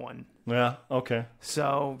long one. Yeah, okay.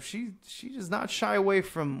 So she does not shy away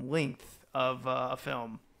from length of a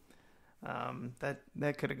film.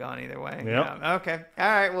 That could have gone either way. Yep. Yeah. Okay. All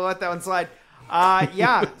right, we'll let that one slide.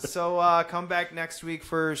 So come back next week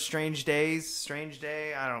for Strange Days. Strange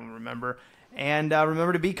Day, I don't remember. And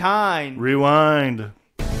remember to be kind. Rewind.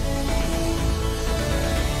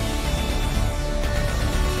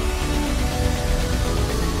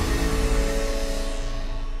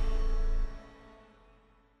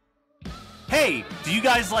 Hey, do you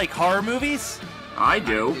guys like horror movies? I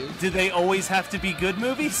do. Do they always have to be good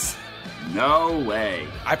movies? No way.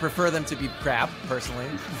 I prefer them to be crap, personally.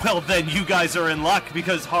 Well, then you guys are in luck,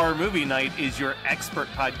 because Horror Movie Night is your expert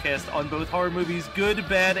podcast on both horror movies, good,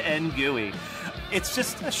 bad, and gooey. It's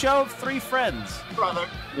just a show of three friends.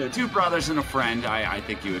 Two brothers and a friend, I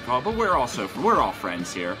think you would call it. But we're all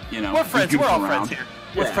friends here, you know. We're friends. We're all friends here.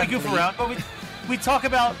 We goof around, but we talk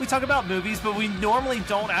about movies, but we normally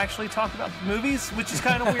don't actually talk about movies, which is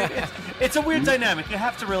kind of weird. It's a weird dynamic. You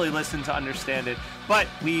have to really listen to understand it. But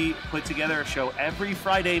we put together a show every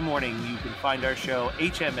Friday morning. You can find our show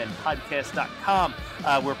hmnpodcast.com.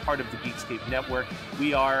 We're part of the Geekscape Network.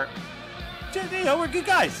 We are You know, we're good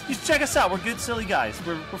guys. You should check us out. We're good, silly guys.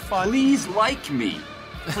 We're fun. Please like me.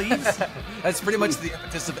 Please. That's pretty much the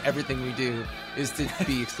impetus of everything we do, is to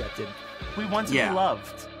be accepted. We want to be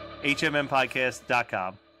loved.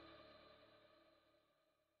 HMMpodcast.com.